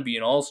don't want to be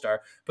an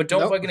all-star. But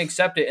don't fucking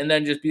accept it and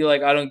then just be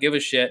like, I don't give a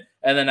shit,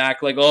 and then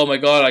act like, oh my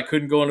god, I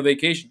couldn't go on a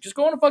vacation. Just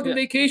go on a fucking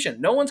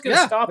vacation. No one's gonna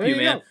stop you,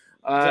 man.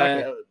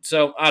 Exactly.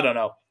 So I don't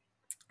know.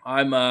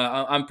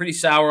 I'm pretty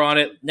sour on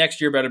it.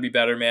 Next year better be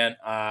better, man.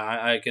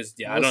 I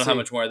don't know how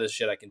much more of this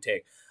shit I can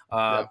take.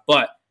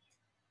 But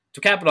to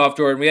cap it off,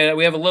 Jordan,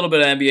 we have a little bit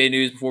of NBA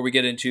news before we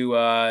get into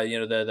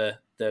the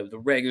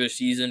regular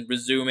season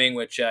resuming,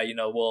 which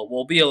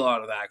will be a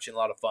lot of action, a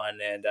lot of fun,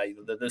 and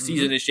the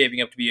season is shaping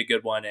up to be a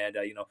good one, and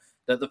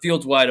the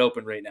field's wide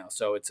open right now,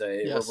 so it's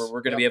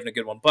we're going to be having a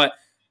good one. But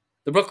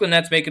the Brooklyn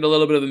Nets making a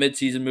little bit of a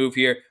midseason move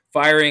here,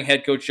 firing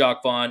head coach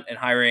Jacque Vaughn and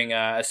hiring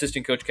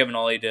assistant coach Kevin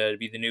Ollie to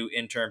be the new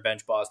interim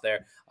bench boss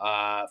there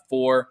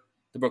for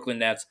the Brooklyn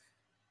Nets.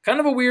 Kind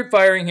of a weird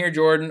firing here,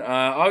 Jordan.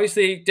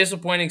 Obviously,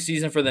 disappointing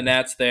season for the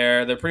Nets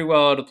there. They're pretty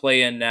well out of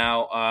play in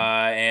now,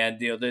 and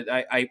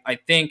I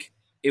think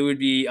it would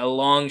be a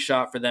long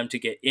shot for them to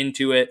get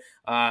into it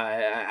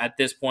at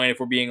this point, if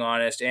we're being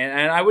honest.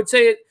 And I would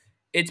say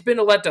it's been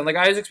a letdown. Like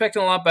I was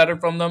expecting a lot better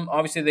from them.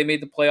 Obviously, they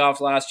made the playoffs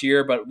last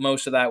year, but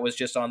most of that was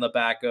just on the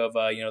back of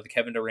the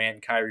Kevin Durant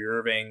and Kyrie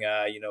Irving,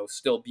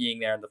 still being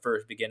there in the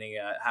first beginning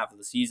half of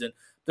the season.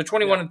 They're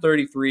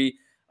 21-33.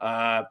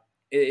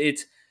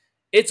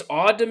 It's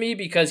odd to me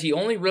because he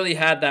only really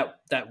had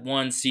that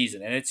one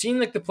season, and it seemed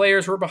like the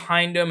players were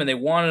behind him and they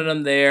wanted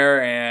him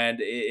there, and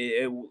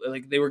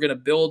like they were going to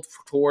build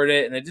toward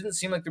it, and it didn't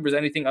seem like there was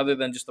anything other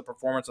than just the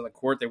performance on the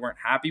court they weren't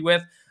happy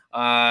with.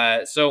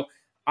 So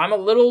I'm a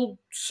little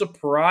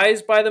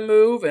surprised by the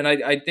move, and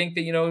I think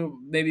that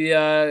maybe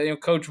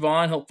Coach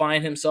Vaughn, he'll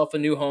find himself a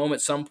new home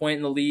at some point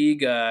in the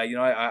league.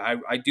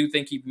 I do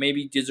think he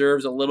maybe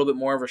deserves a little bit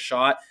more of a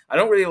shot. I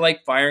don't really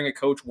like firing a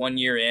coach 1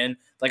 year in,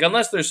 like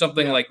unless there's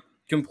something like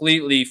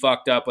completely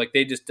fucked up, like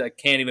they just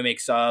can't even make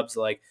subs.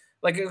 Like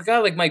a guy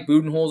like Mike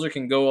Budenholzer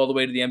can go all the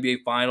way to the NBA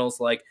Finals.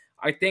 Like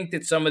I think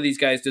that some of these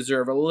guys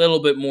deserve a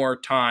little bit more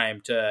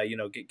time to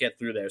get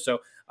through there. So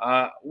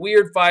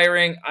weird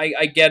firing.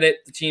 I get it.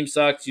 The team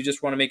sucks. You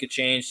just want to make a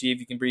change, see if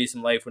you can breathe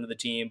some life into the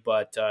team.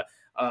 But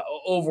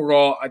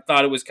overall, I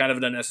thought it was kind of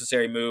an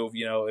unnecessary move.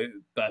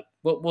 But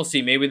we'll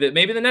see. Maybe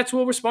the Nets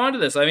will respond to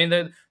this. I mean,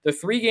 they're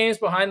 3 games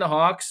behind the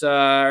Hawks,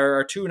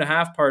 or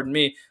 2.5. Pardon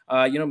me.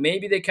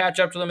 Maybe they catch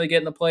up to them. They get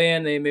in the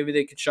play-in. Maybe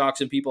they could shock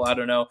some people. I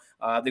don't know.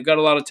 They've got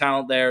a lot of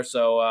talent there,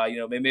 so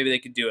maybe they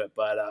could do it.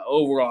 But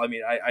overall, I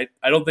mean,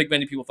 I don't think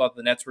many people thought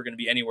the Nets were going to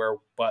be anywhere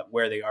but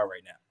where they are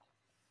right now.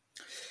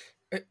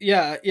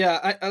 Yeah.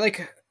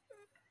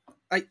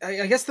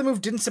 I guess the move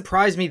didn't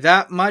surprise me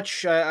that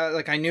much.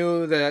 I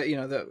knew that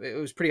it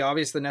was pretty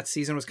obvious the Nets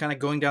season was kind of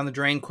going down the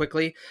drain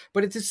quickly,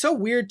 but it's so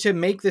weird to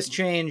make this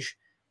change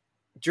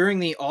during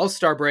the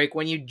All-Star break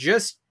when you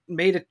just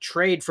made a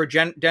trade for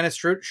Dennis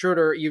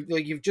Schroeder.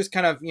 You've just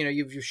kind of,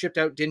 you've shipped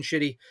out Din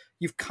Shitty.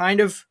 You've kind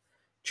of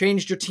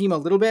changed your team a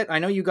little bit. I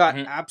know you got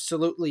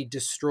absolutely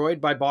destroyed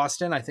by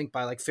Boston, I think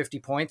by like 50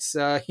 points,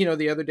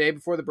 the other day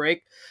before the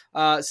break.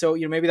 So,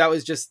 maybe that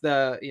was just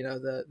the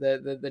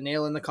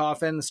nail in the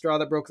coffin, the straw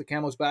that broke the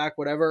camel's back,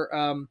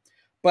 whatever.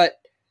 But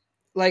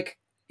like,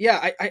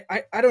 yeah,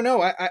 I don't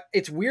know.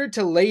 It's weird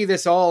to lay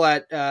this all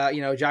at,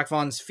 Jacque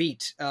Vaughn's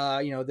feet,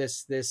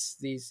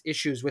 these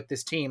issues with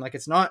this team. Like,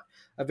 it's not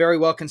a very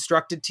well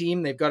constructed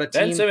team. They've got a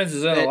team. Ben Simmons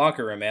is in the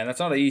locker room, man. That's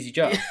not an easy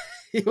job.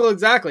 Well,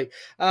 exactly.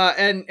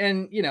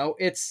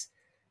 It's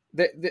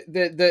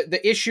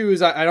the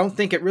issues. I don't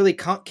think it really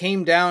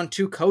came down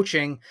to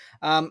coaching.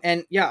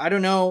 And yeah, I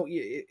don't know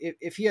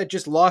if he had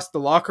just lost the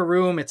locker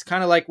room. It's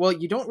kind of like, well,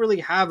 you don't really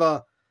have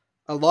a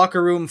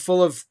locker room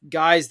full of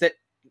guys that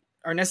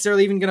are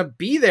necessarily even going to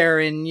be there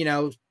in,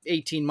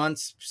 18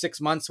 months,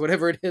 6 months,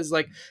 whatever it is.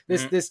 Like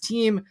this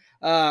team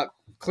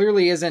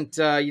clearly isn't,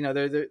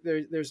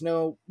 there's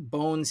no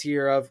bones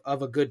here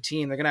of a good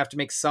team. They're going to have to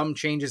make some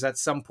changes at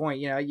some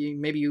point.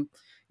 Maybe you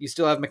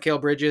still have Mikal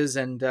Bridges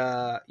and,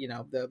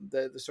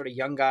 the sort of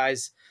young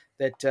guys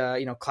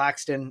that,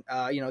 Claxton,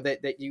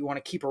 that you want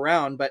to keep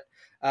around. But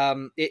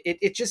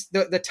it just,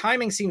 the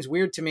timing seems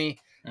weird to me.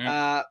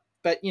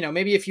 But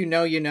maybe if you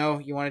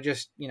want to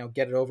just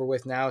get it over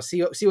with now.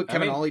 See what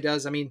Kevin Ollie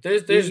does. I mean,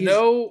 there's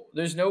no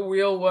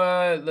real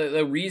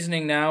the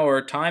reasoning now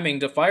or timing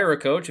to fire a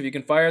coach. If you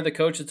can fire the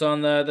coach that's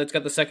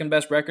got the second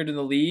best record in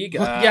the league,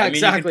 exactly.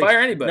 You can fire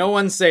anybody. No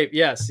one's safe.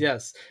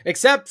 Yes,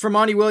 except for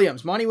Monty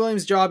Williams. Monty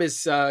Williams' job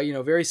is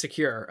very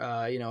secure.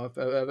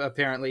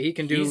 Apparently he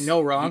can do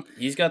no wrong.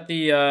 He's got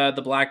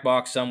the black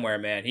box somewhere,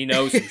 man. He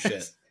knows some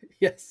shit.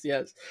 Yes.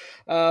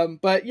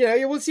 But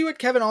we'll see what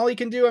Kevin Ollie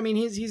can do. I mean,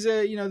 he's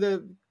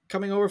the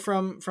coming over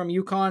from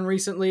UConn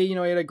recently. He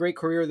had a great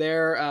career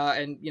there,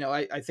 and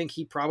I think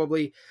he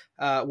probably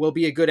will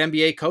be a good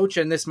NBA coach,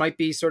 and this might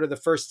be sort of the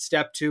first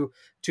step to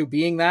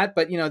being that.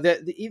 But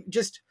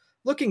just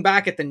looking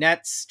back at the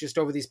Nets just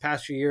over these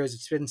past few years,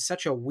 it's been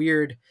such a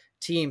weird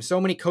team. So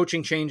many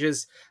coaching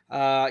changes,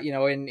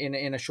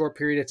 in a short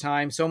period of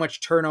time. So much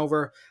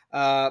turnover,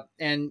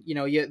 and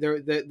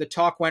the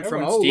talk went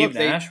from Steve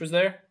Nash was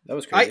there. That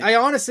was crazy. I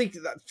honestly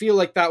feel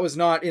like that was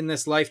not in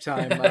this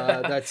lifetime.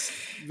 That's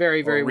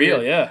very, very real,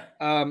 weird.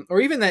 Yeah. Or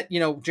even that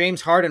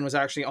James Harden was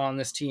actually on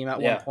this team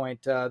at one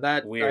point.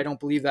 That weird. I don't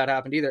believe that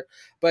happened either.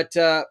 But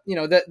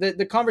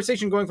the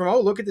conversation going from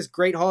look at this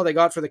great haul they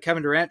got for the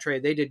Kevin Durant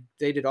trade.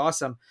 They did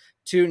awesome.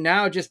 To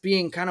now just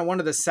being kind of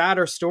one of the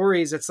sadder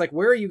stories. It's like,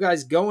 where are you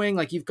guys going?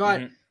 Like, you've got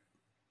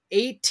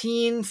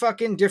 18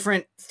 fucking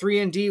different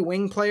 3-and-D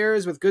wing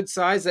players with good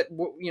size that,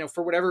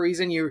 for whatever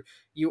reason, you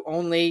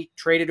only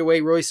traded away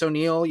Royce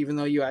O'Neal, even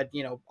though you had,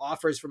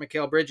 offers for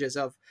Mikal Bridges.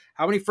 Of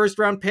how many first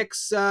round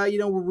picks, were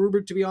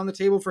rumored to be on the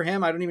table for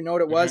him. I don't even know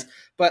what it was,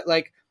 but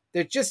like,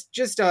 they're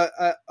just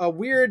a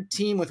weird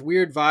team with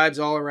weird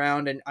vibes all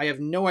around. And I have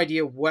no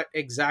idea what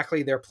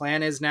exactly their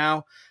plan is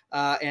now.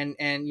 For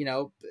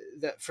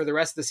the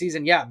rest of the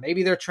season,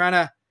 maybe they're trying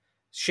to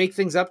shake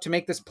things up to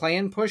make this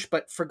play-in push,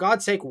 but for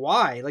God's sake,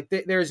 why? Like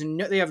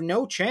they have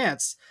no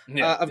chance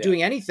of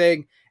doing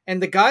anything.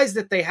 And the guys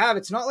that they have,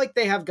 it's not like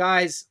they have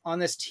guys on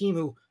this team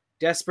who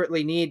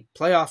desperately need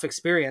playoff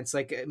experience.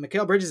 Like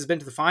Mikal Bridges has been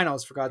to the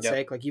finals, for God's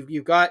sake. Like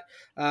you've got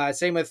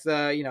same with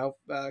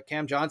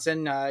Cam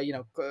Johnson.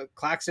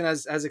 Claxton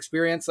has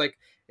experience. Like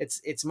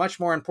it's much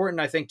more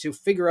important, I think, to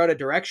figure out a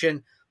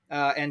direction.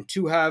 And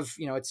to have,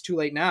 it's too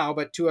late now,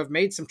 but to have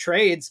made some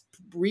trades,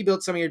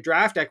 rebuilt some of your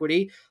draft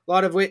equity, a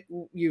lot of it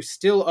you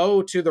still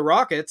owe to the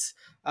Rockets,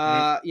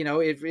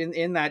 if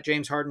in that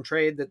James Harden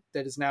trade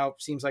that is now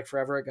seems like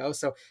forever ago.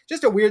 So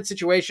just a weird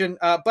situation.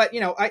 But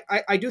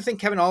I do think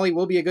Kevin Ollie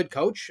will be a good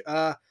coach.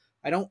 I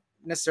don't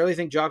necessarily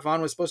think Jacque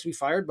Vaughn was supposed to be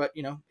fired, but,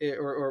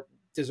 or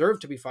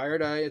deserved to be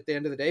fired at the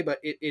end of the day, but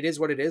it is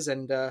what it is.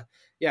 And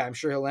I'm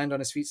sure he'll land on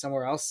his feet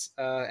somewhere else.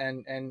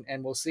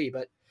 And we'll see,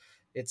 but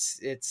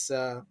it's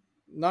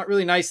not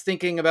really nice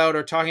thinking about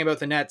or talking about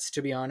the Nets,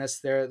 to be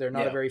honest. They're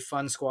not a very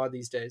fun squad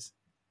these days.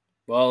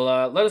 Well,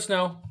 let us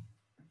know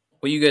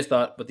what you guys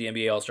thought about the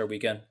NBA All-Star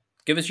Weekend.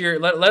 Give us your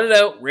let it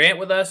out, rant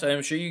with us.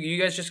 I'm sure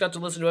you guys just got to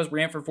listen to us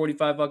rant for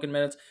 45 fucking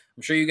minutes.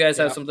 I'm sure you guys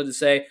have something to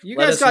say. You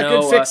guys got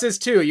good fixes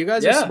too. You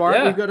guys are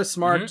smart. We've got a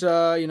smart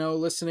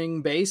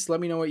listening base. Let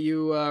me know what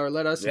you or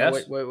let us know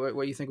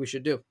what you think we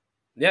should do.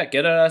 Yeah,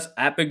 get at us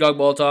at Big Dog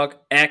Ball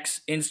Talk,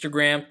 X,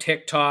 Instagram,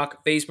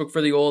 TikTok, Facebook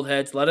for the old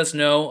heads. Let us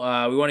know.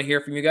 We want to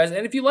hear from you guys.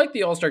 And if you like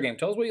the All-Star Game,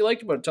 tell us what you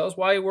liked about it. Tell us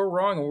why we're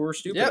wrong and we're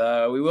stupid.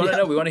 We want to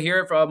know. We want to hear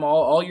it from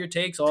all your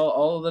takes,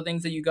 all of the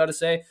things that you got to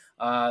say.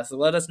 So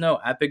let us know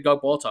at Big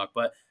Dog Ball Talk.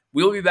 But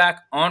we'll be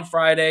back on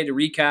Friday to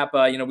recap.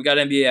 We got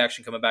NBA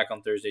action coming back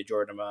on Thursday,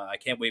 Jordan. I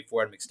can't wait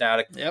for it. I'm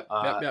ecstatic. Yep.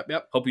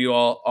 Hope you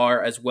all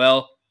are as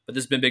well. But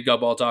this has been Big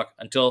Dog Ball Talk.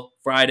 Until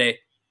Friday,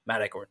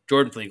 Matt Eichhorn,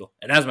 Jordan Flegel,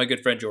 and as my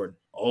good friend Jordan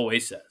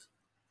always says,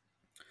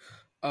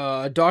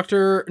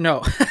 Doctor.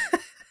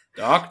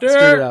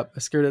 Doctor. I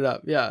screwed it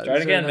up. Yeah. Try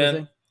it again,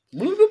 man.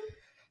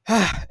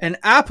 An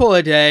apple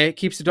a day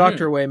keeps the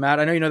doctor away, Matt.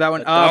 I know you know that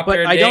one.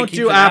 But I don't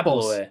do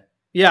apples.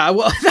 Yeah,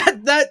 well,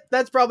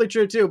 that's probably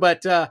true too.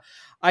 But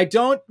I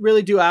don't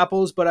really do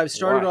apples. But I've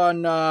started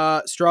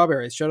on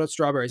strawberries. Shout out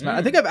strawberries, Matt.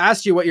 I think I've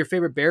asked you what your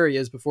favorite berry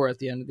is before at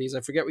the end of these.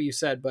 I forget what you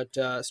said, but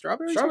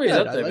strawberries. Strawberries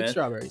up there, I like man.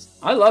 strawberries.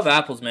 I love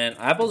apples, man.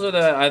 Apples are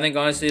I think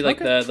honestly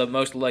the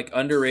most like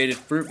underrated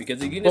fruit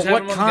because you can just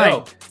have them on the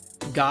go.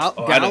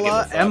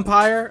 Gala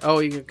Empire.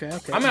 Oh, okay.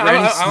 I'm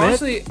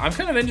honestly, I'm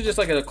kind of into just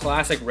like a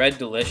classic red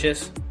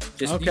delicious.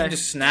 You can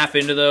just snap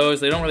into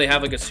those. They don't really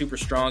have like a super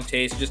strong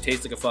taste. It just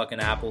tastes like a fucking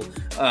apple.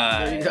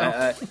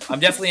 I'm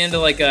definitely into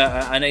like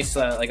a nice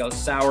like a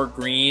sour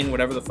green,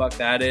 whatever the fuck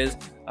that is.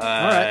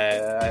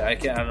 I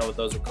don't know what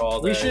those are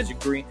called.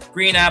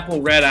 Green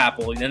apple, red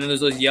apple, and then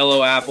there's those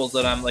yellow apples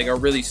that I'm like are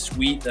really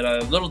sweet, that are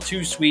a little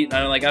too sweet, and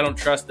I'm like I don't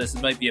trust this.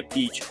 It might be a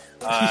peach.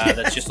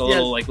 That's just a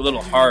little like a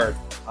little hard.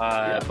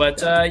 Shout out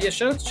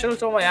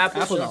to all my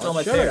apples. Shout out to all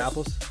my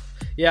apples.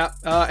 Yeah,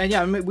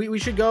 we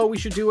should go. We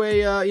should do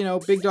a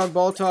Big Dog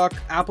Ball Talk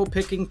apple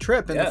picking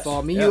trip in the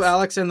fall. You,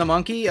 Alex, and the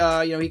monkey.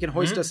 He can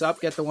hoist us up,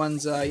 get the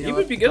ones. He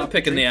would be good at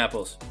picking the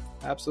apples.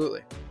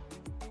 Absolutely.